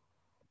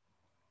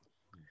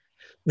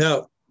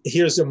 Now,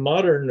 here's a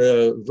modern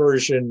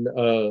version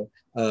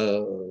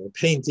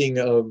painting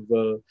of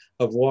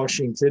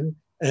Washington,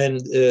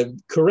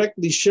 and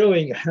correctly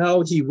showing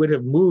how he would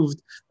have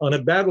moved on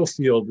a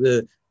battlefield.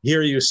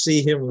 Here you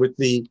see him with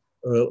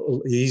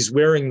he's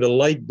wearing the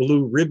light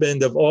blue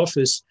riband of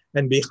office,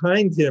 and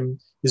behind him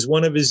is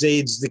one of his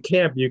aides de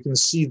camp. You can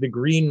see the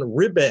green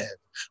riband,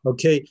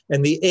 okay?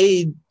 And the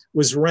aide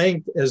was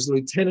ranked as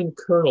lieutenant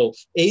colonel.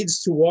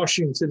 Aides to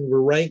Washington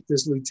were ranked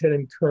as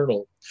lieutenant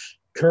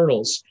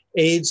colonels.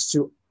 Aides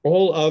to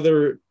all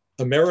other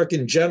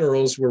American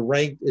generals were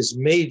ranked as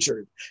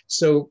majored.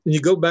 So when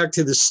you go back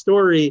to the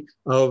story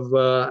of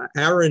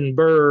Aaron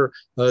Burr,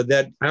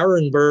 that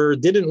Aaron Burr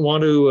didn't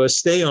want to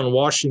stay on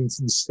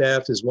Washington's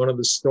staff is one of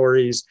the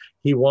stories.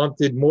 He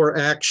wanted more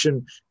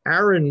action.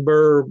 Aaron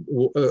Burr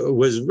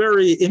was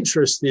very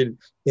interested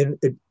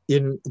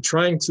in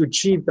trying to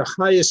achieve the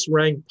highest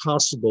rank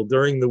possible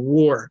during the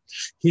war.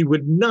 He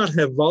would not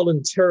have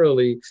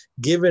voluntarily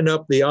given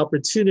up the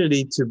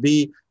opportunity to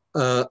be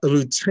a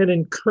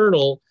lieutenant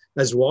colonel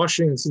as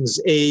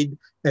Washington's aide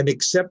and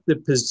accept the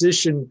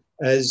position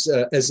as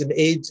an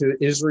aide to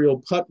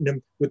Israel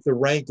Putnam with the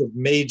rank of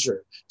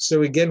major.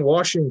 So again,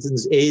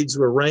 Washington's aides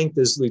were ranked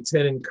as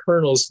lieutenant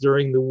colonels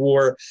during the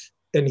war.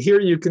 And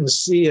here you can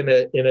see in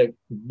a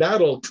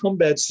battle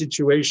combat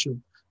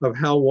situation of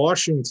how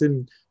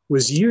Washington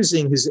was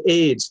using his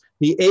aides.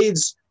 The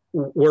aides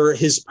were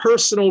his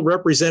personal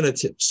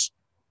representatives.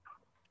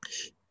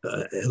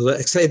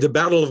 Let's say the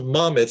Battle of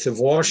Monmouth, if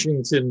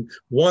Washington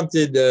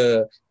wanted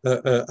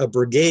a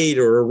brigade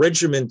or a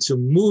regiment to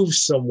move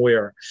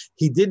somewhere,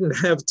 he didn't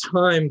have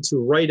time to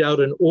write out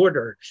an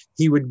order.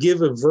 He would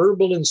give a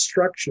verbal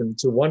instruction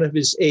to one of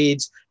his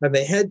aides, and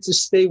they had to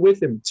stay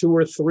with him, 2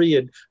 or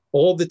 3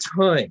 all the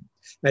time.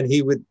 And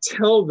he would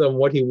tell them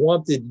what he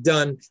wanted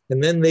done,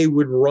 and then they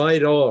would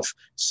ride off.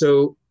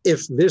 So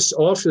if this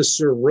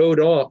officer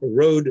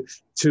rode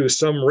to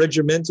some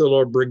regimental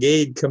or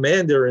brigade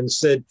commander and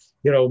said,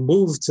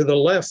 move to the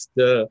left,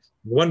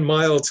 1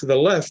 mile to the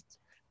left.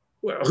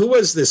 Well, who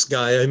was this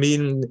guy? I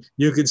mean,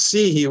 you could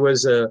see he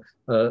was a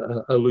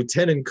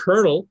lieutenant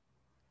colonel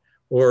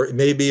or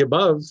maybe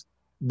above,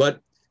 but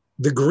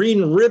the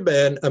green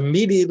ribbon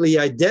immediately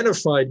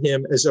identified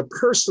him as a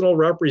personal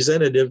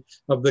representative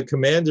of the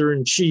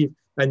commander-in-chief,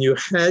 and you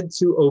had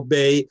to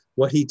obey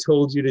what he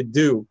told you to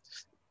do.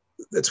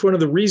 That's one of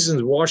the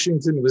reasons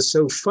Washington was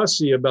so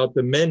fussy about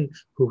the men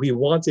who he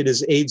wanted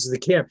as aides de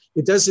camp.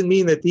 It doesn't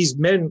mean that these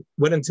men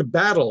went into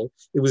battle.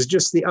 It was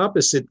just the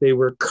opposite. They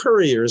were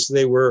couriers.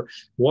 They were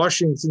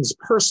Washington's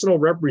personal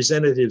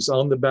representatives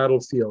on the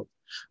battlefield.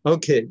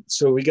 Okay,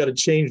 so we got to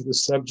change the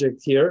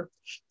subject here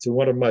to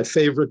one of my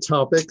favorite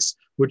topics,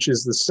 which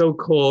is the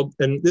so-called,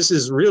 and this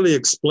is really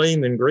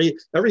explained in great,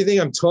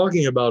 everything I'm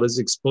talking about is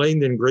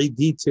explained in great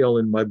detail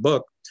in my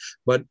book,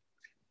 but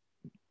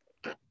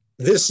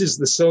this is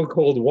the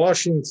so-called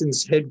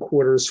Washington's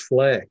headquarters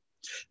flag.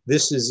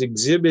 This is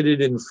exhibited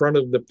in front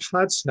of the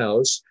Potts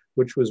House,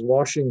 which was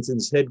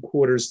Washington's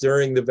headquarters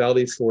during the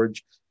Valley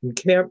Forge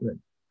encampment.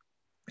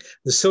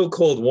 The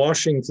so-called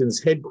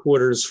Washington's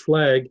headquarters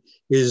flag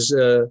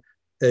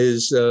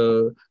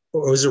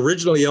was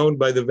originally owned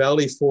by the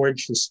Valley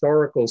Forge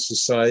Historical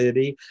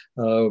Society.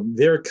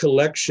 Their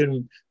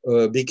collection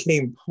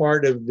became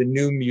part of the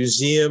new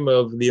Museum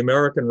of the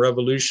American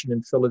Revolution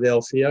in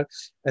Philadelphia,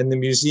 and the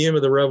Museum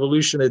of the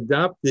Revolution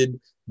adopted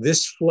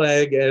this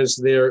flag as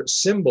their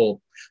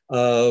symbol.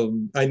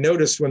 I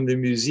noticed when the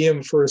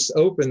museum first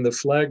opened, the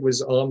flag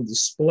was on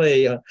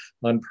display,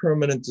 on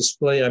permanent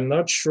display. I'm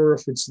not sure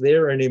if it's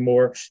there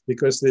anymore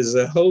because there's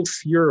a whole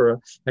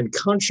furor and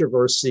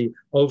controversy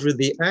over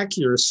the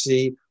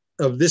accuracy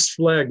of this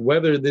flag,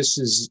 whether this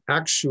is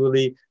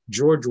actually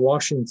George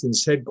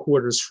Washington's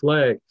headquarters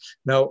flag.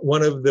 Now,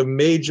 one of the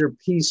major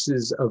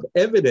pieces of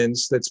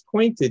evidence that's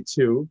pointed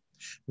to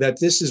that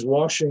this is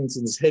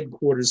Washington's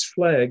headquarters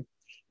flag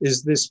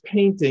is this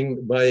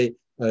painting by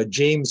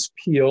James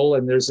Peale,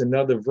 and there's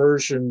another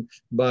version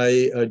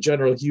by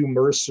General Hugh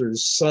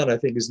Mercer's son. I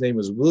think his name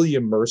was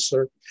William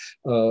Mercer.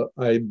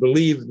 I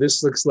believe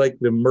this looks like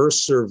the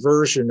Mercer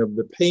version of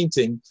the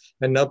painting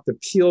and not the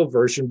Peale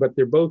version, but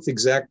they're both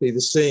exactly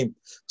the same.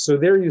 So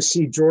there you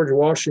see George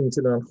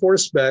Washington on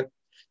horseback,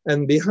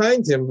 and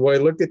behind him, boy,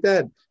 look at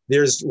that.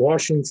 There's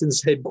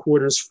Washington's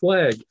headquarters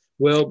flag.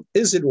 Well,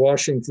 is it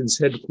Washington's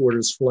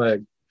headquarters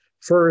flag?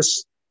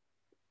 First,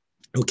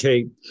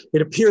 okay,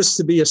 it appears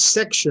to be a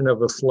section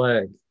of a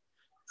flag,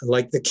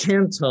 like the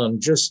canton,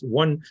 just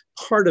one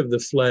part of the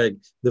flag.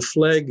 The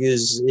flag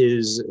is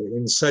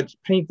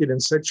painted in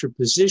such a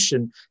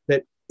position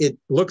that it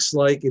looks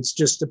like it's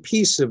just a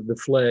piece of the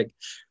flag.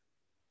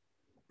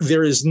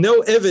 There is no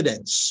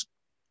evidence.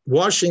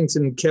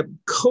 Washington kept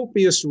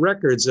copious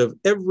records of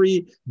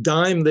every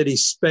dime that he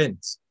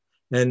spent,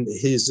 and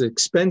his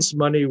expense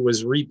money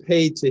was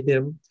repaid to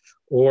him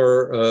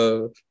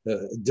or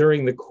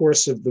during the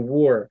course of the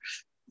war.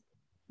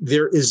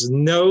 There is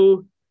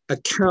no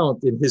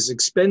account in his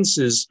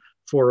expenses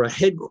for a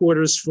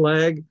headquarters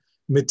flag,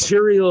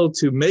 material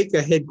to make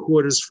a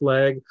headquarters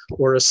flag,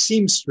 or a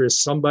seamstress,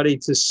 somebody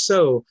to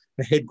sew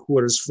a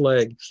headquarters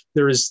flag.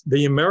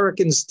 The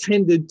Americans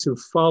tended to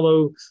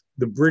follow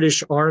the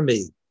British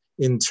Army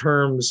in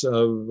terms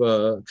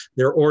of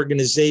their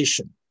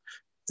organization.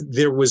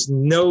 There was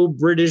no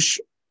British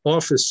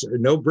officer,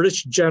 no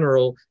British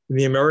general in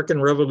the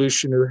American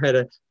Revolution who had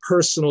a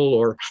personal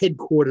or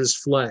headquarters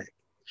flag.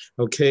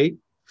 Okay.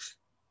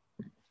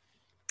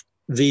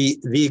 The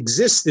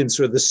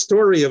existence or the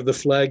story of the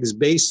flag is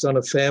based on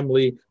a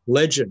family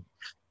legend.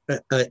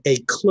 A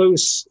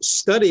close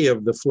study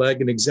of the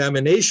flag, an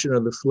examination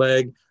of the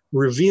flag,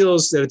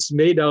 reveals that it's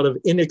made out of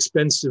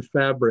inexpensive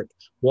fabric.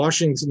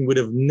 Washington would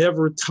have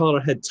never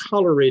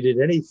tolerated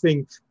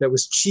anything that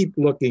was cheap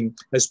looking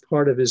as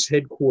part of his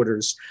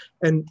headquarters.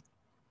 And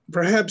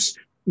perhaps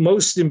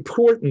most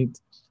important,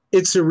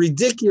 it's a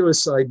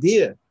ridiculous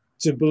idea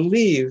to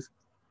believe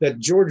that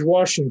George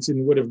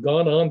Washington would have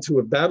gone onto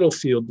a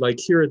battlefield like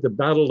here at the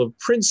Battle of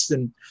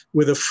Princeton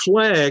with a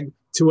flag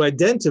to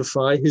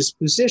identify his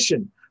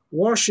position.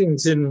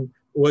 Washington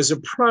was a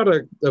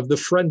product of the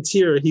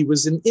frontier. He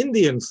was an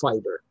Indian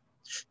fighter.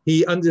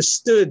 He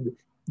understood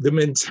the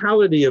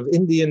mentality of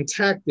Indian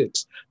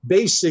tactics.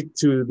 Basic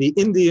to the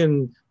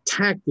Indian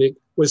tactic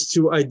was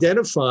to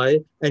identify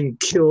and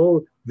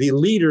kill the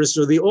leaders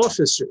or the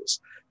officers.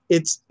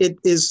 It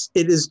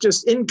is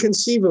just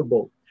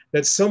inconceivable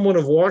that someone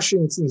of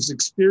Washington's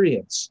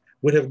experience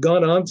would have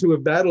gone onto a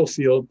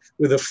battlefield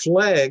with a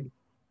flag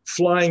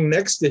flying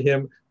next to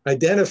him,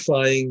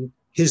 identifying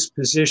his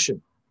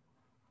position.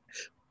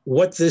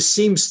 What this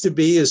seems to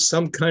be is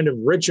some kind of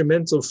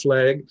regimental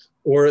flag,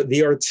 or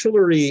the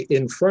artillery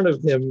in front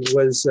of him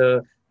was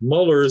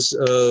Muller's,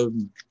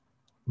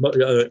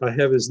 I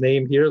have his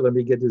name here. Let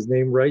me get his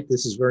name right.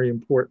 This is very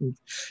important.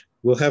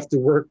 We'll have to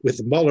work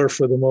with Muller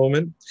for the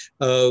moment.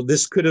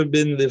 This could have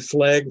been the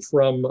flag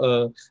from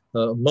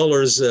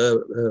Muller's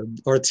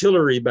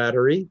artillery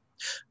battery.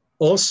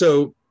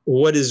 Also,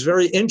 what is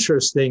very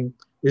interesting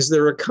is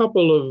there are a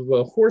couple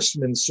of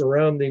horsemen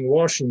surrounding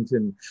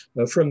Washington.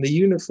 From the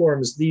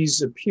uniforms,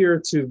 these appear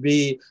to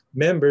be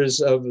members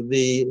of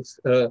the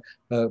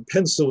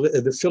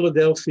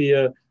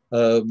Philadelphia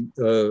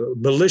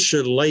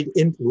militia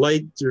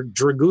light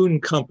dragoon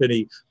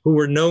company, who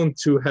were known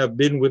to have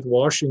been with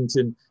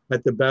Washington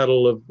at the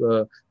Battle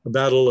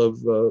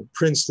of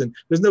Princeton.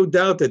 There's no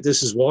doubt that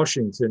this is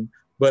Washington,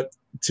 but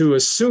to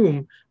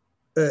assume,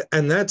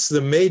 and that's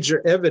the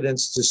major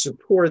evidence to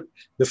support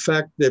the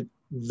fact that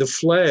the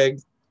flag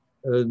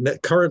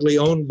currently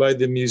owned by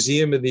the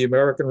Museum of the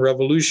American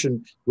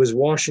Revolution was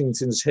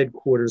Washington's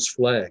headquarters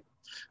flag.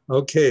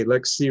 Okay,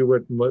 let's see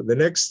what the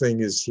next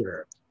thing is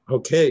here.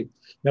 Okay,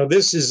 now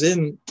this is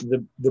in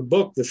the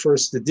book, the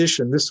first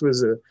edition. This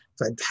was a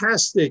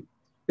fantastic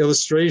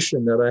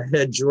illustration that I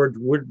had George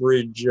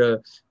Woodbridge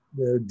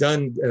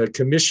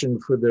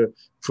commissioned for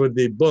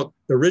the book.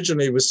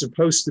 Originally it was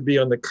supposed to be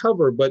on the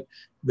cover, but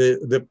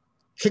the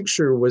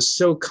picture was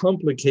so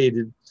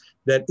complicated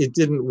that it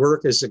didn't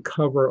work as a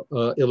cover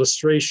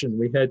illustration.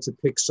 We had to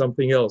pick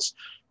something else.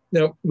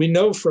 Now, we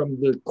know from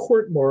the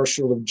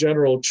court-martial of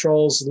General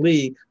Charles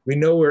Lee, we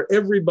know where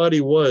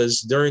everybody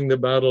was during the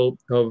Battle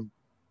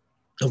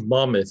of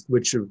Monmouth,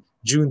 which of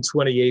June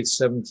 28,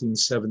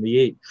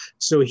 1778.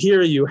 So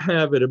here you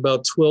have at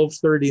about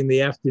 12:30 in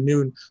the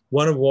afternoon,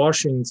 one of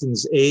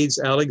Washington's aides,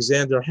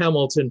 Alexander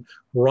Hamilton,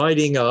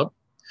 riding up.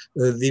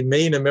 The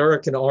main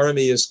American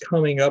army is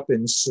coming up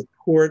in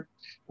support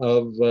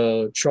of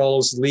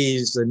Charles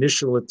Lee's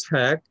initial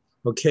attack.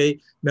 Okay,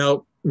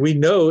 now we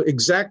know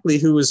exactly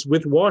who was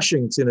with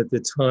Washington at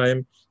the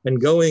time, and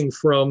going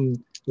from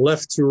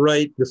left to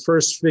right, the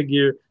first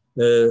figure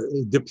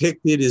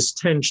depicted is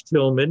Tench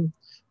Tillman.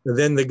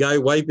 Then the guy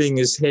wiping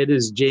his head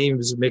is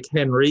James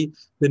McHenry.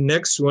 The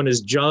next one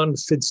is John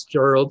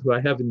Fitzgerald, who I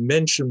haven't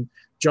mentioned.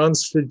 John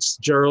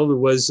Fitzgerald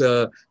was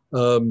a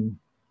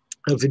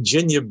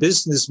Virginia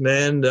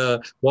businessman.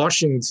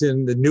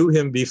 Washington knew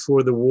him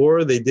before the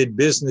war. They did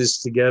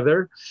business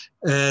together.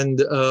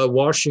 And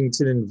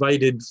Washington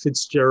invited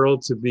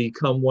Fitzgerald to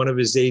become one of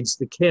his aides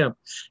de camp.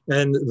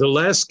 And the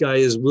last guy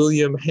is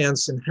William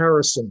Hanson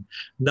Harrison.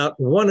 Not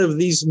one of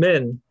these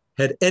men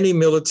had any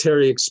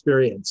military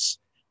experience.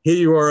 Here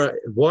you are,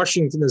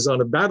 Washington is on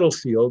a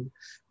battlefield.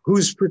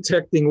 Who's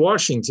protecting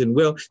Washington?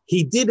 Well,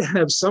 he did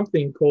have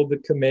something called the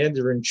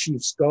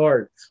Commander-in-Chief's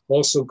Guard,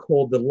 also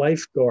called the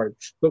Life Guard.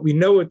 But we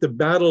know at the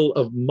Battle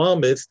of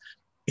Monmouth,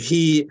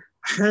 he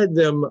had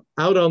them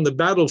out on the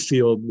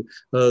battlefield.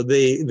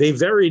 They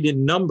varied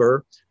in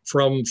number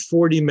from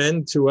 40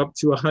 men to up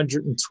to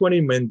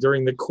 120 men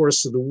during the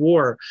course of the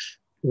war.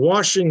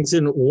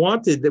 Washington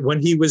wanted that when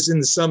he was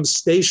in some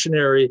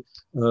stationary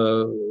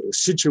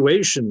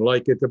situation,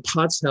 like at the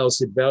Potts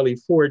House at Valley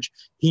Forge,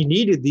 he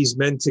needed these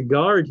men to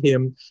guard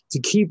him, to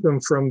keep him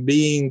from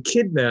being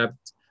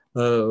kidnapped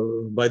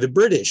by the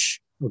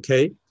British,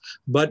 okay?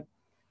 But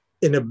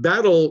in a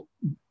battle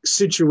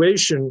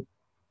situation,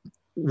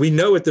 we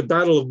know at the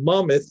Battle of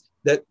Monmouth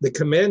that the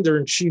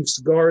Commander-in-Chief's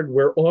Guard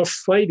were off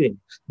fighting.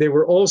 They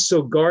were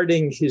also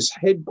guarding his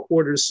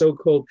headquarters,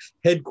 so-called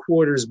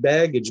headquarters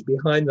baggage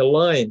behind the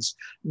lines.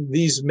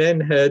 These men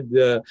had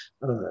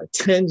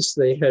tents,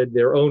 they had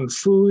their own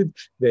food,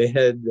 they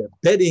had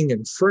bedding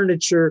and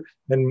furniture,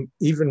 and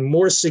even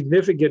more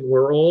significant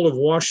were all of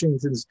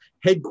Washington's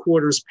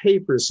headquarters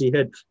papers. He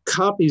had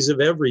copies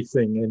of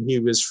everything, and he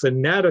was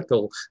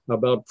fanatical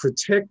about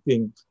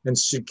protecting and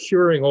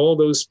securing all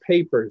those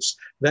papers.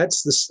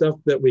 That's the stuff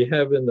that we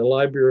have in the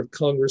Library of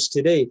Congress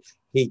today.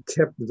 He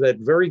kept that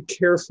very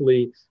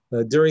carefully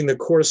during the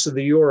course of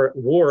the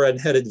war and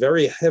had it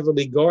very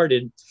heavily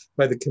guarded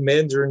by the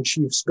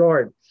Commander-in-Chief's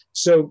Guard.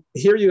 So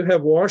here you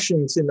have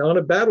Washington on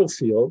a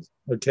battlefield,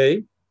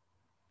 okay?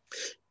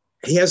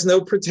 He has no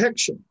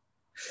protection.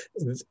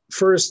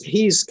 First,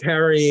 he's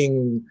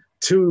carrying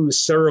 2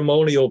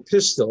 ceremonial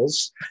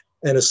pistols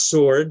and a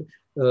sword.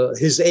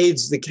 His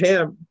aides de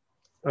camp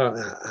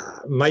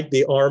might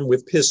be armed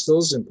with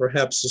pistols and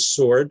perhaps a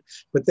sword,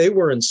 but they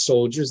weren't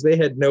soldiers. They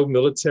had no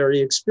military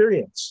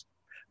experience,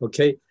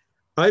 okay?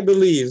 I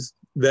believe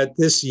that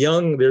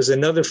there's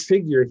another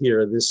figure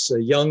here, this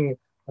young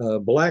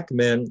black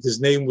man, his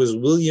name was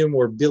William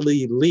or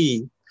Billy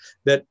Lee,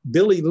 that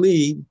Billy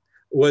Lee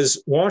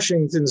was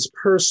Washington's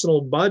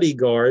personal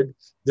bodyguard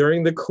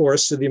during the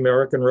course of the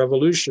American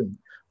Revolution.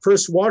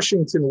 First,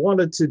 Washington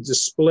wanted to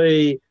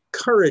display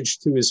courage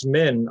to his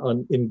men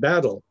in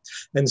battle.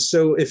 And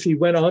so if he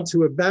went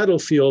onto a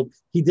battlefield,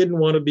 he didn't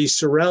want to be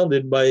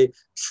surrounded by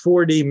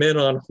 40 men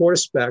on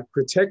horseback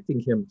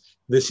protecting him.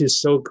 This is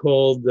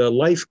so-called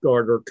life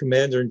guard or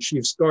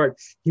Commander-in-Chief's Guard.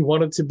 He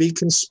wanted to be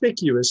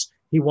conspicuous.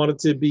 He wanted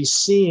to be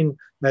seen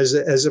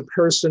as a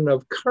person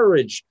of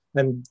courage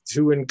and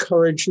to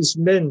encourage his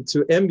men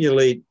to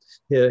emulate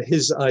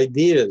his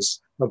ideas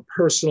of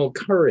personal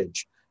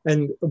courage.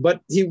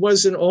 But he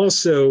wasn't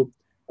also,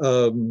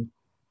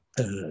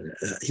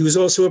 he was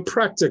also a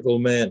practical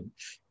man.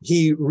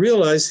 He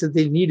realized that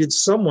they needed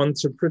someone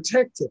to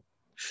protect him.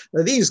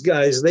 Now, these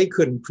guys, they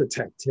couldn't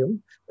protect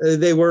him.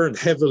 They weren't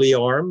heavily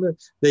armed.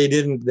 They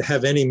didn't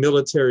have any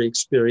military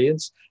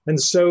experience.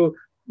 And so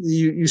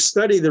you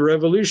study the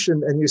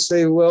revolution and you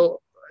say,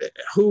 well,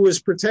 who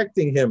was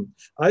protecting him?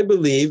 I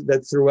believe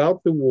that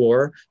throughout the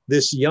war,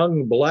 this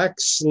young black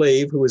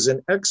slave who was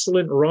an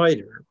excellent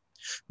rider,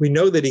 we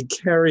know that he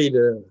carried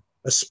a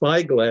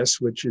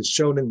spyglass, which is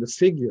shown in the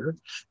figure,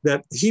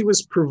 that he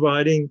was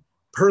providing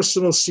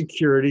personal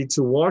security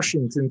to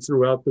Washington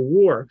throughout the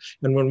war.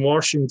 And when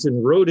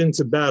Washington rode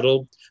into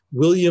battle,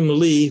 William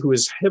Lee, who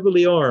is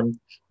heavily armed,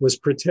 was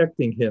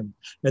protecting him.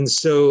 And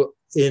so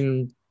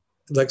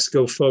let's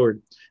go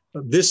forward.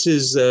 This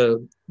is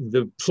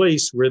the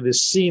place where the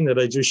scene that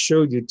I just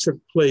showed you took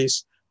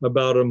place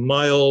about a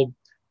mile,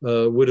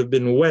 would have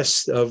been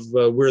west of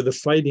where the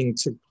fighting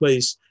took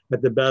place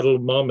at the Battle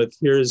of Monmouth.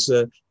 Here's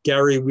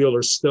Gary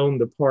Wheeler Stone,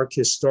 the park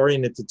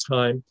historian at the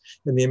time,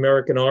 and the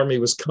American Army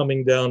was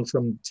coming down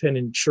from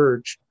Tennant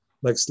Church.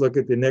 Let's look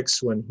at the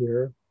next one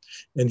here.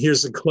 And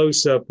here's a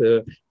close-up.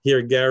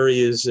 Here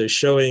Gary is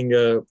showing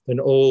an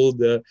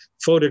old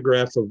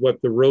photograph of what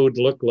the road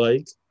looked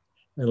like.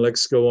 And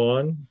let's go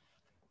on.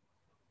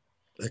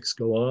 Let's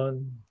go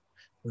on.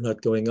 We're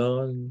not going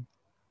on.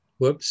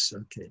 Whoops,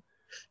 okay.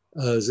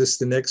 Is this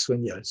the next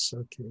one? Yes,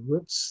 okay,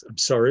 whoops, I'm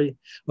sorry.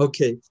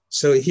 Okay,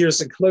 so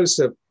here's a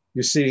close-up.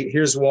 You see,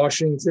 here's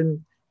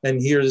Washington,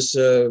 and here's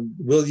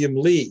William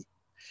Lee.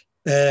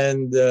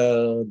 And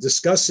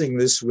discussing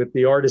this with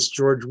the artist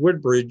George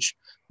Woodbridge,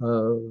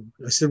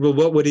 I said, well,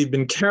 what would he have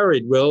been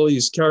carried? Well,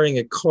 he's carrying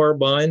a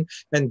carbine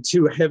and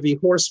 2 heavy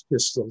horse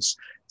pistols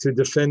to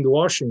defend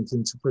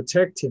Washington, to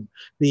protect him.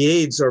 The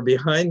aides are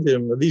behind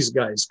him. These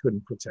guys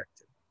couldn't protect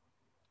him.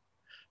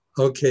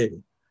 Okay.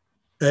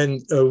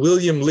 And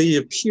William Lee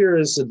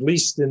appears, at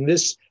least in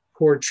this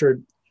portrait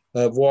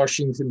of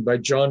Washington by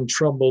John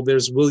Trumbull.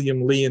 There's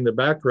William Lee in the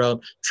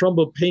background.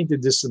 Trumbull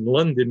painted this in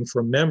London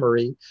from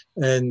memory,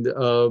 and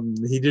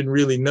he didn't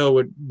really know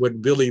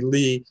what Billy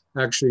Lee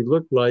actually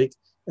looked like.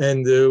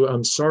 And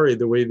I'm sorry,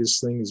 the way this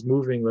thing is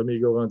moving. Let me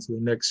go on to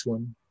the next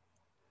one.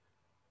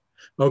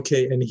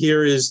 Okay, and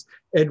here is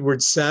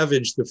Edward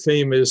Savage, the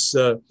famous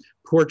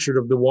portrait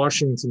of the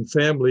Washington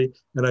family.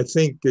 And I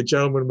think,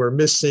 gentlemen, we're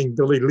missing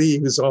Billy Lee,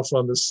 who's off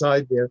on the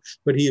side there,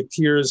 but he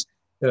appears,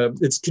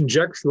 it's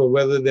conjectural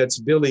whether that's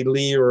Billy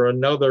Lee or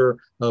another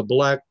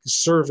black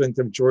servant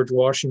of George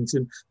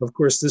Washington. Of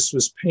course, this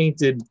was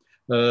painted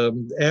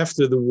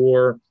after the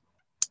war,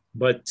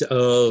 but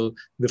the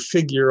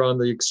figure on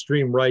the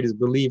extreme right is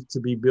believed to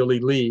be Billy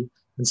Lee.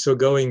 And so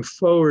going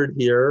forward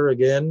here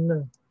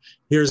again,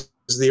 here's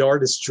the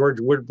artist George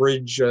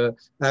Woodbridge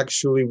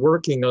actually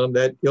working on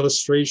that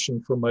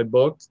illustration for my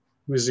book.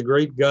 He was a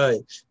great guy.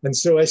 And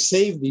so I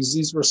saved these.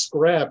 These were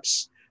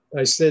scraps.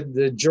 I said,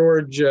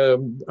 George,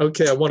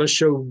 okay, I want to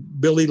show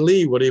Billy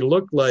Lee what he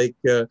looked like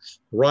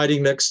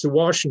riding next to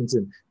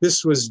Washington.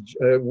 This was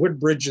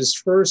Woodbridge's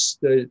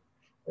first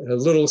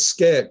little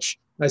sketch.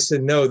 I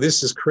said, no,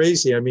 this is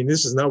crazy. I mean,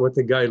 this is not what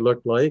the guy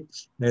looked like.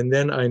 And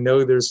then I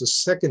know there's a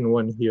second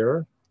one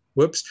here.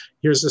 Whoops,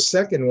 here's a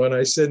second one.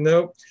 I said,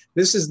 no,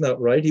 this is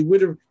not right. He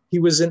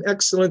was an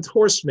excellent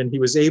horseman. He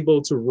was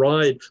able to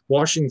ride.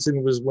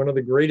 Washington was one of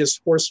the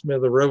greatest horsemen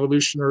of the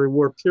Revolutionary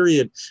War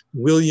period.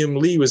 William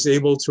Lee was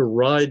able to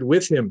ride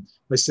with him.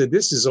 I said,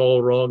 this is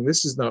all wrong.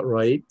 This is not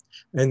right.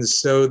 And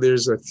so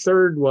there's a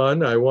third one.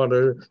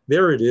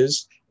 There it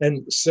is.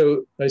 And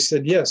so I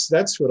said, yes,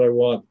 that's what I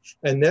want.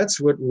 And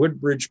that's what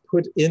Woodbridge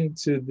put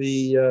into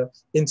the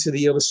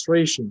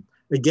illustration.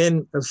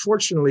 Again,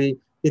 unfortunately,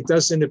 it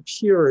doesn't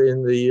appear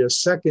in the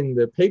second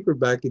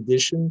paperback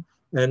edition.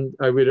 And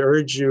I would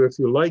urge you, if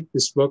you like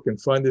this book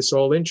and find this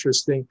all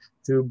interesting,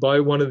 to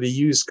buy one of the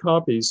used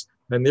copies.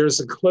 And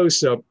there's a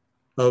close-up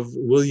of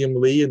William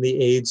Lee and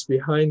the aides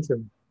behind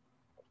him.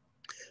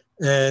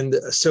 And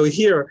so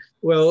here,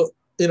 well,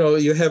 you know,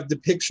 you have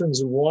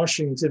depictions of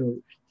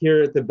Washington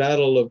here at the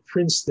Battle of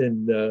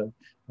Princeton.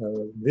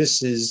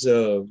 This is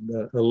a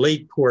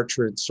late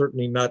portrait,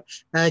 certainly not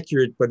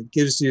accurate, but it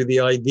gives you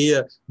the idea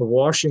of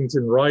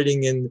Washington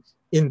riding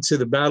into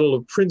the Battle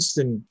of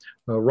Princeton,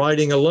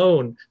 riding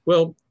alone.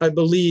 Well, I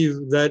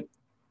believe that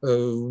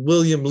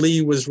William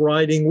Lee was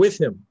riding with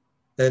him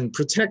and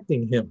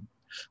protecting him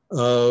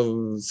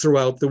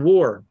throughout the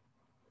war.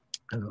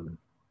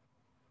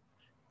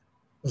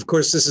 Of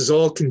course, this is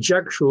all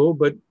conjectural,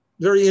 but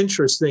very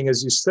interesting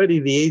as you study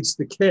the aides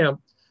de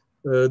camp,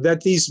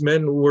 that these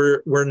men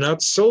were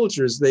not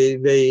soldiers. They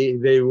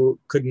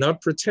could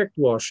not protect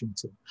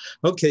Washington.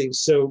 Okay,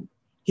 so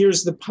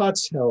here's the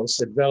Potts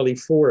House at Valley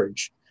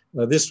Forge.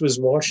 This was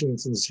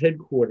Washington's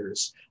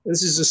headquarters.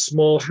 This is a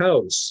small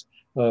house.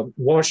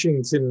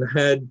 Washington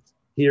had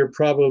here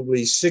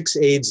probably 6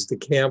 aides de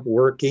camp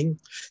working.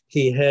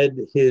 He had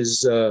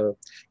his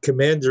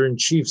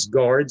commander-in-chief's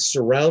guards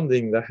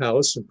surrounding the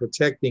house and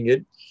protecting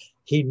it.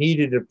 He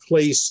needed a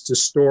place to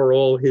store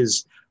all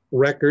his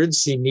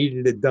records. He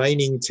needed a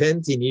dining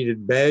tent. He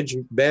needed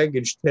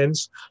baggage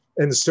tents.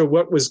 And so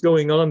what was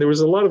going on, there was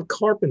a lot of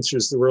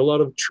carpenters. There were a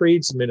lot of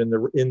tradesmen in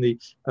the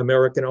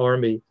American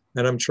Army.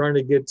 And I'm trying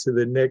to get to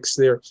the next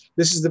there.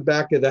 This is the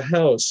back of the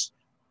house.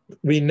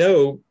 We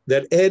know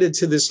that added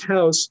to this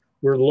house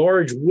were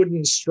large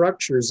wooden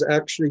structures,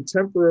 actually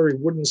temporary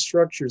wooden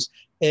structures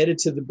added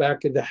to the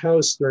back of the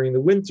house during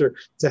the winter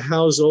to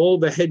house all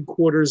the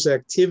headquarters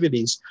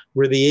activities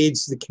where the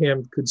aides de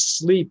camp could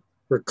sleep,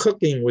 where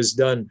cooking was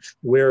done,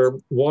 where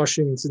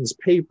Washington's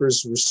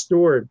papers were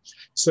stored.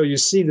 So you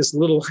see this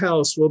little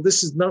house. Well,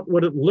 this is not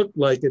what it looked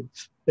like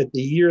at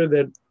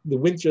the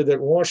winter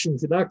that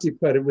Washington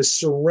occupied. It was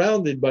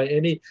surrounded by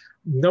any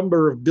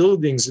number of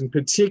buildings, and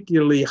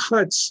particularly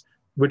huts,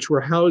 which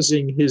were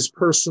housing his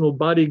personal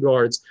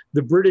bodyguards.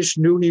 The British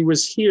knew he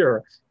was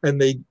here,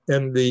 and the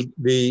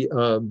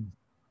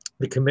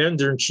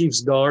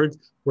commander-in-chief's guard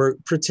were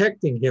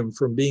protecting him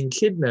from being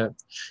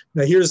kidnapped.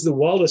 Now here's the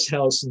Wallace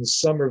House in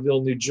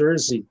Somerville, New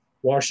Jersey,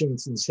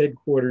 Washington's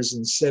headquarters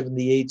in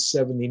 78,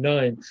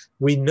 79.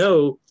 We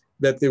know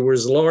that there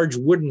was large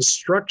wooden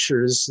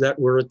structures that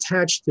were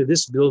attached to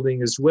this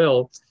building as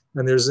well.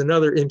 And there's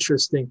another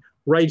interesting,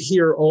 right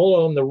here,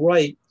 all on the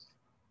right,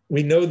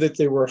 we know that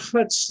there were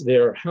huts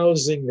there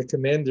housing the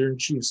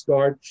commander-in-chief's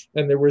guard,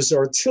 and there was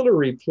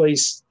artillery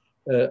placed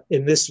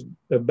in this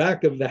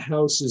back of the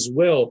house as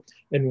well,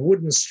 and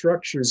wooden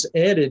structures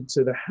added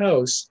to the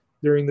house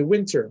during the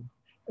winter.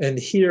 And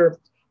here,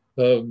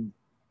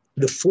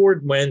 the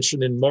Ford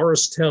Mansion in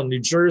Morristown, New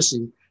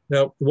Jersey.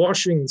 Now,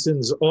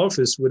 Washington's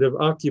office would have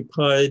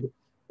occupied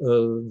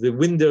the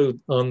window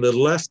on the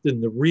left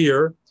in the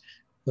rear.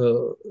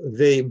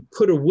 They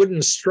put a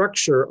wooden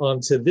structure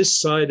onto this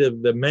side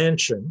of the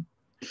mansion.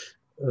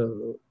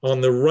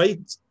 On the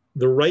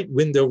right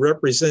window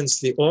represents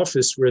the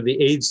office where the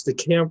aides de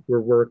camp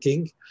were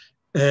working.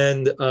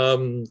 And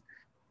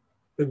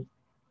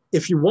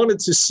if you wanted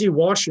to see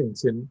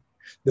Washington,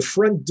 the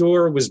front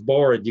door was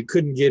barred. You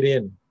couldn't get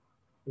in.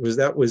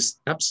 That was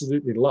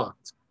absolutely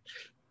locked.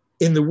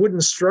 In the wooden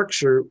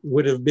structure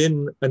would have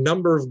been a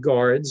number of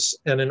guards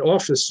and an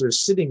officer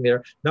sitting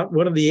there, not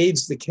one of the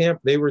aides de camp.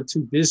 They were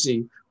too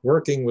busy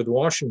working with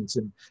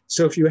Washington.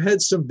 So if you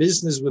had some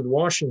business with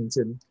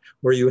Washington,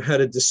 or you had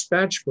a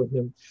dispatch for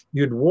him,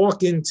 you'd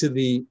walk into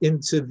the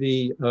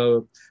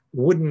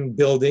wooden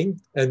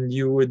building and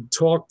you would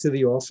talk to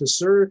the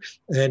officer,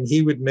 and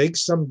he would make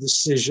some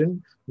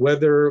decision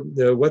whether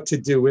what to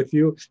do with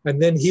you. And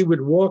then he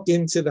would walk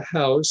into the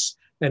house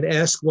and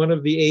ask one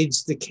of the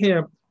aides de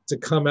camp to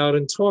come out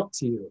and talk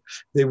to you.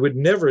 They would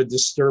never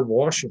disturb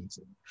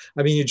Washington.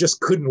 I mean, you just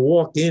couldn't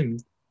walk in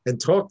and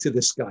talk to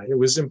this guy. It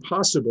was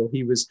impossible.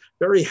 He was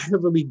very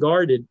heavily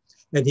guarded,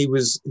 and he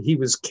was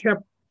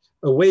kept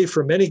away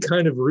from any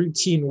kind of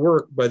routine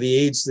work by the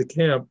aides de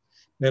camp.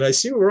 And I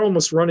see we're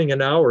almost running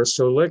an hour,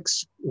 so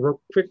let's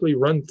quickly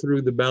run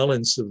through the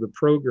balance of the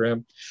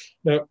program.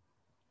 Now,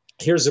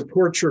 here's a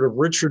portrait of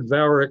Richard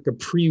Varick, a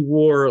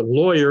pre-war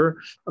lawyer,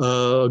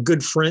 a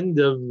good friend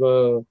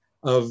of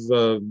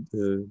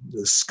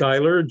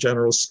Schuyler,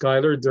 General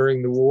Schuyler,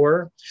 during the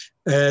war.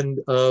 And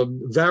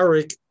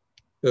Varick,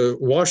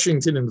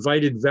 Washington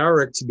invited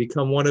Varick to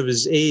become one of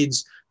his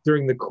aides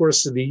during the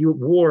course of the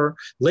war,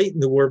 late in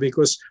the war,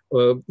 because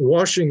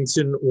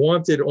Washington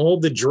wanted all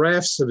the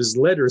drafts of his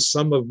letters,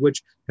 some of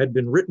which had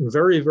been written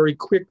very, very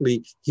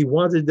quickly. He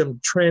wanted them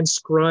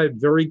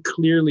transcribed very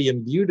clearly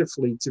and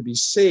beautifully to be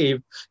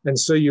saved. And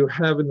so you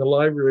have in the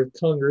Library of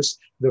Congress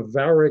the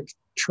Varick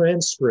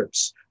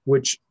transcripts,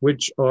 which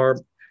are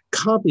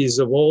copies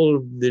of all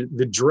of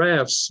the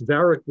drafts.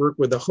 Varick worked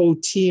with a whole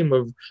team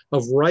of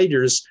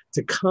writers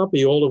to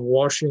copy all of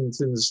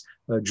Washington's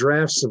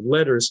drafts of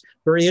letters.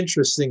 Very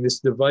interesting, this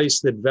device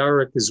that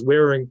Varick is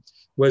wearing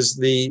was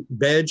the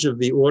badge of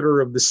the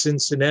Order of the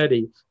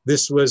Cincinnati.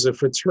 This was a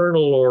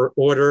fraternal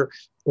order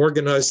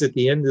organized at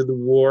the end of the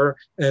war,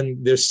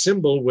 and their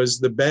symbol was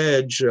the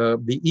badge,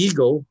 the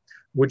eagle,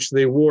 which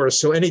they wore.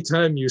 So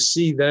anytime you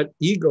see that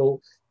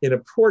eagle in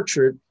a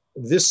portrait,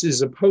 this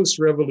is a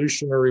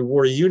post-Revolutionary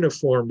War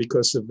uniform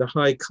because of the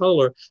high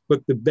color,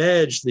 but the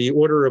badge, the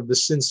Order of the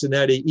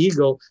Cincinnati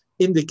Eagle,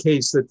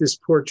 indicates that this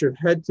portrait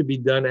had to be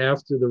done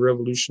after the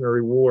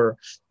Revolutionary War.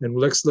 And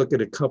let's look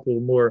at a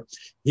couple more.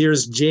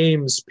 Here's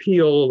James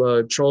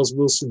Peel, Charles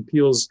Wilson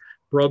Peel's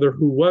brother,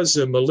 who was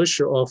a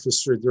militia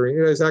officer he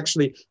was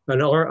actually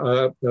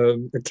a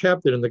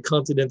captain in the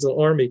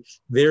Continental Army.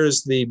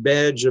 There's the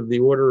badge of the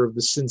Order of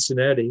the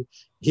Cincinnati.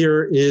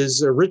 Here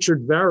is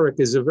Richard Varick,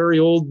 is a very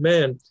old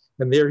man,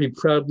 and there he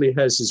proudly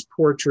has his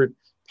portrait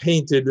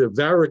painted.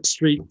 Varick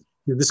Street.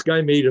 This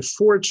guy made a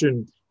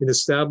fortune in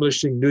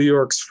establishing New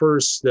York's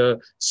first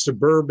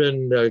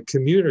suburban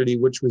community,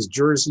 which was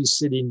Jersey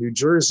City, New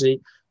Jersey.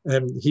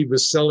 And he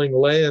was selling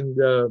land,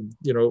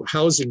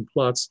 housing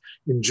plots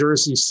in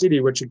Jersey City,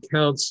 which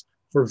accounts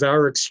for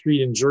Varick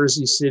Street in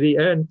Jersey City.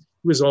 And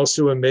he was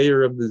also a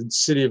mayor of the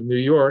city of New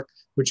York,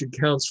 which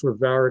accounts for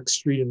Varick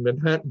Street in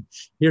Manhattan.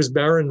 Here's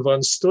Baron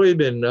von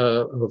Steuben,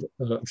 a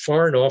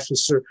foreign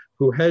officer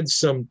who had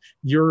some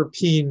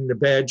European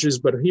badges,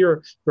 but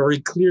here very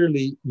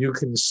clearly you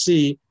can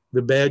see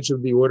the badge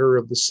of the Order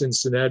of the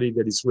Cincinnati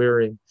that he's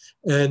wearing.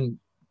 And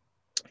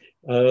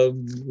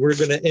we're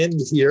going to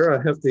end here.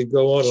 I have to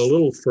go on a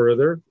little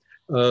further.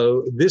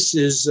 This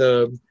is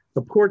a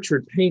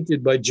portrait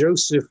painted by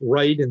Joseph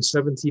Wright in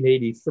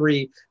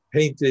 1783,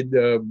 painted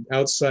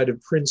outside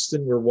of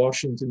Princeton, where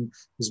Washington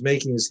was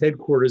making his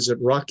headquarters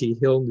at Rocky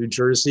Hill, New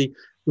Jersey.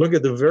 Look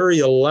at the very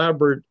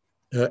elaborate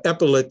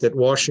epaulet that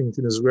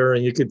Washington is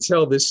wearing. You could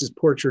tell this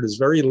portrait is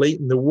very late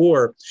in the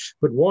war,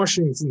 but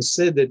Washington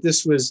said that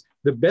this was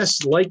the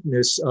best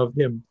likeness of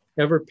him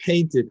ever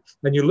painted.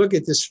 And you look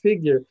at this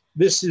figure,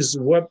 this is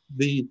what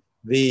the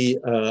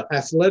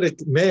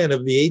athletic man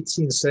of the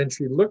 18th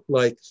century looked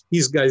like.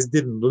 These guys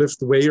didn't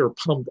lift weight or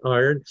pump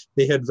iron.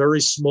 They had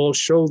very small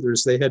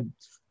shoulders. They had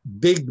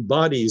big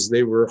bodies.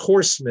 They were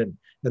horsemen.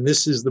 And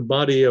this is the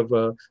body of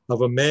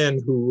a man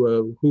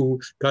who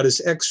got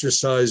his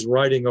exercise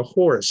riding a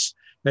horse.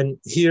 And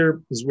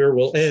here is where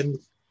we'll end.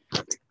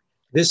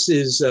 This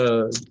is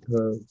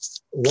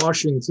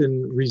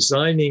Washington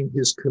resigning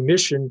his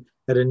commission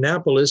at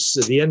Annapolis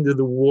at the end of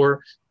the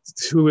war.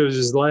 Two of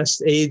his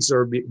last aides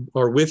are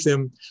with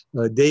him,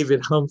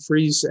 David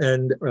Humphreys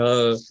and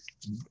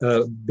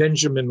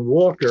Benjamin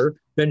Walker.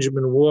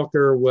 Benjamin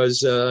Walker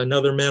was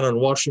another man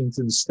on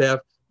Washington's staff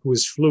who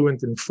was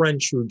fluent in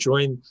French, who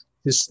joined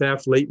his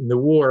staff late in the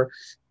war.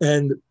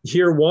 And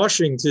here,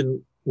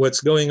 Washington,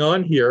 what's going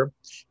on here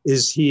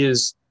is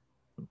he's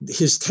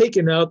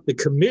taken out the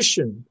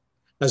commission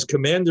as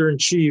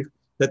commander-in-chief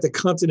that the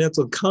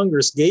Continental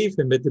Congress gave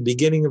him at the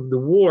beginning of the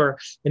war,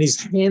 and he's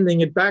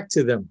handing it back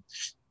to them.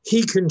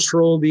 He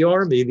controlled the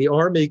army. The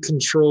army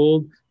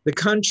controlled the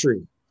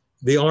country.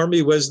 The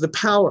army was the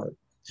power.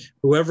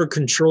 Whoever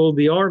controlled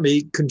the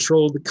army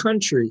controlled the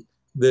country.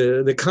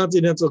 The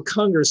Continental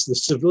Congress, the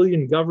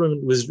civilian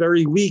government, was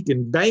very weak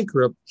and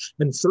bankrupt.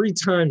 And 3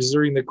 times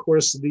during the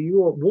course of the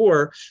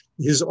war,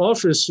 his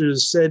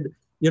officers said,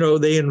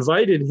 they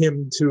invited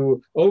him to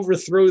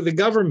overthrow the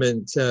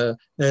government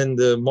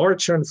and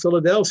march on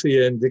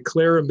Philadelphia and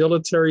declare a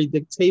military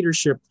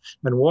dictatorship.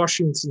 And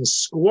Washington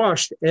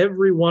squashed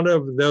every one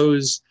of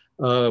those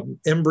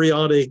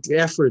embryonic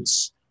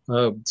efforts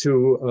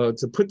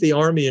to put the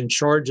army in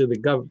charge of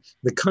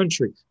the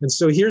country. And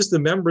so here's the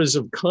members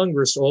of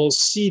Congress all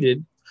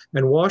seated,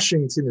 and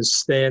Washington is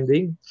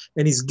standing,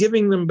 and he's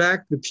giving them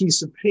back the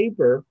piece of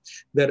paper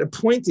that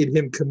appointed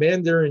him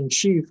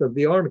commander-in-chief of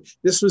the army.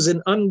 This was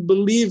an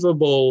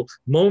unbelievable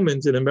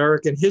moment in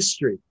American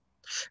history.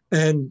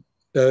 And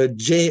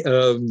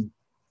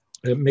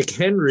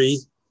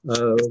McHenry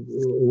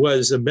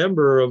was a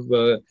member of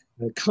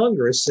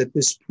Congress at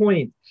this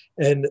point,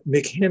 and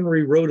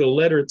McHenry wrote a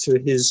letter to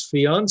his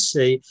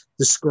fiancée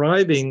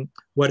describing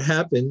what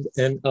happened,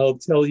 and I'll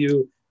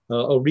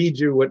read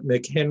you what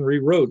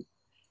McHenry wrote.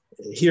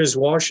 Here's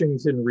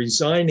Washington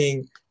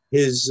resigning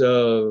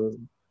the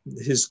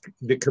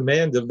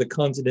command of the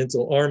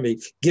Continental Army,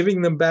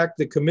 giving them back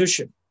the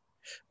commission.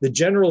 The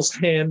general's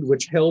hand,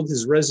 which held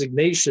his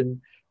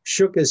resignation,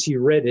 shook as he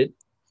read it,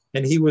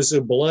 and he was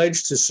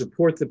obliged to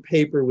support the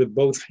paper with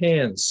both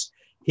hands.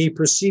 He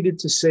proceeded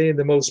to say in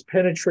the most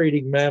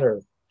penetrating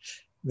manner,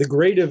 "The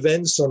great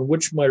events on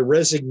which my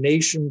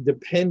resignation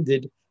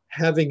depended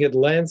having at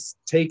length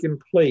taken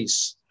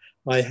place,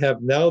 I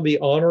have now the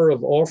honor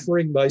of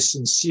offering my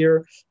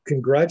sincere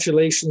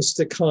congratulations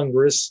to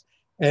Congress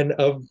and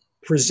of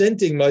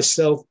presenting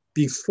myself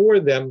before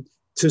them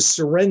to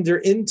surrender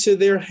into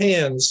their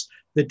hands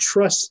the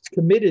trust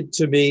committed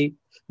to me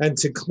and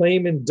to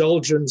claim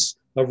indulgence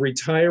of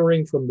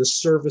retiring from the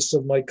service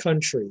of my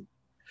country."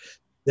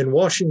 Then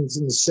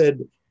Washington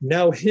said,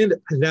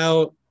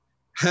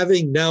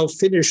 having now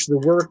finished the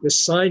work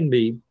assigned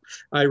me,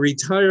 I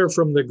retire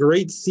from the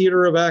great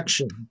theater of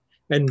action,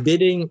 and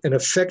bidding an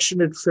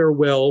affectionate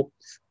farewell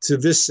to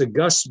this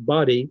august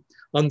body,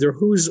 under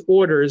whose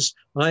orders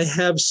I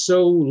have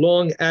so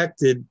long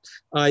acted,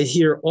 I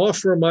here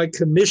offer my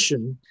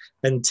commission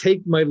and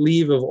take my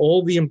leave of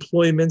all the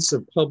employments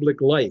of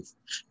public life.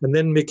 And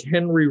then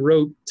McHenry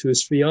wrote to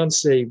his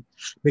fiancée.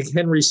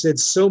 McHenry said,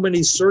 so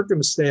many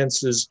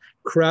circumstances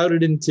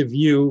crowded into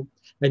view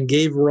and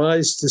gave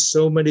rise to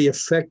so many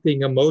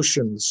affecting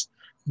emotions.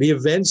 The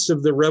events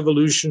of the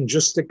revolution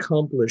just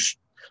accomplished,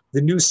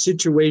 the new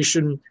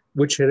situation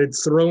which had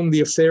thrown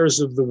the affairs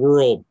of the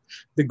world,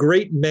 the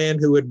great man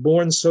who had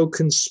borne so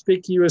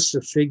conspicuous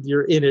a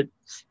figure in it,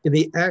 in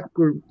the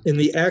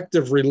act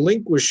of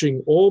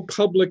relinquishing all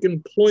public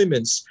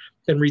employments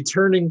and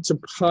returning to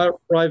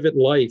private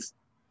life.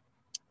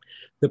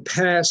 The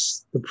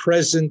past, the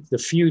present, the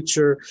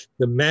future,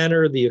 the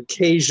manner, the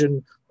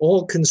occasion,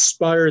 all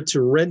conspired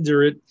to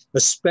render it a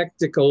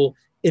spectacle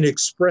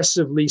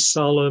inexpressively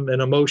solemn and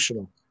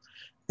emotional.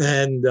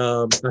 And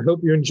I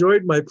hope you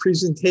enjoyed my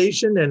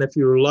presentation. And if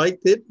you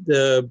liked it,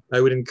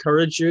 I would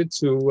encourage you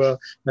to,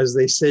 as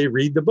they say,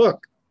 read the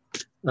book.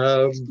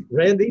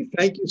 Randy,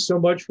 thank you so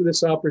much for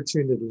this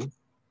opportunity.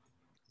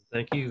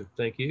 Thank you.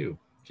 Thank you.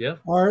 Jeff?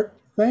 Art,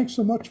 thanks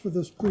so much for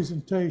this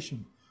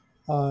presentation.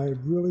 I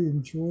really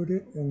enjoyed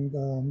it.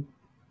 And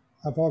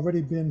I've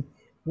already been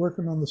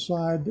working on the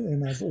side,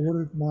 and I've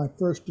ordered my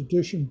first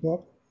edition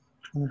book,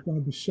 and I'm going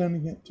to be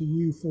sending it to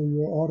you for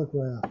your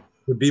autograph.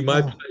 It would be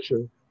my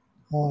pleasure.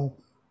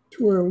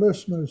 To our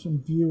listeners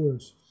and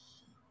viewers,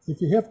 if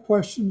you have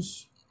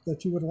questions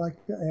that you would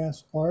like to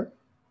ask Art,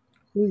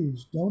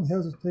 please don't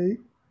hesitate.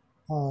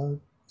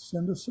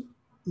 Send us,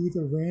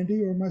 either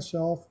Randy or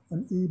myself,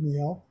 an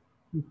email.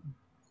 You can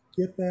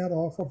get that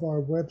off of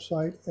our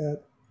website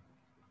at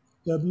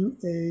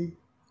wyarrt.org,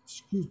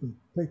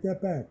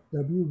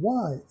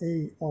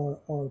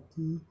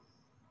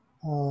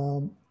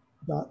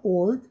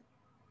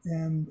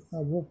 and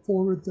we'll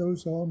forward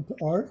those on to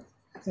Art,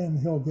 and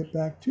he'll get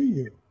back to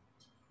you.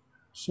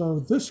 So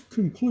this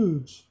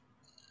concludes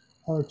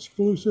our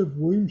exclusive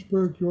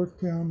Williamsburg,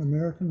 Yorktown,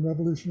 American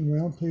Revolution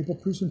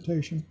Roundtable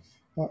presentation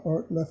by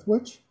Art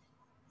Lefkowitz.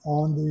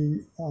 On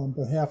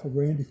behalf of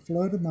Randy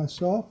Flood and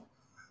myself,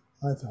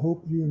 I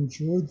hope you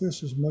enjoyed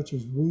this as much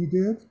as we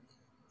did,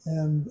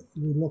 and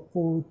we look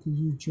forward to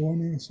you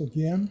joining us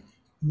again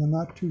in the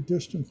not too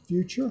distant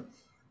future,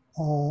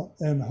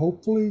 and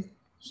hopefully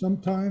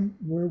sometime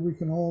where we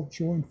can all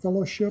join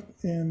fellowship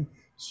and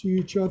see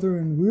each other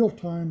in real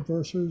time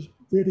versus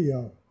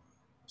video.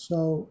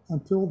 So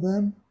until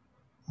then,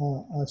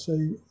 I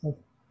say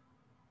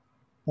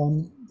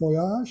bon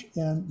voyage,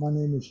 and my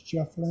name is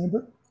Jeff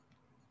Lambert.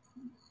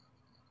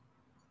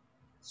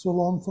 So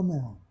long for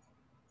now.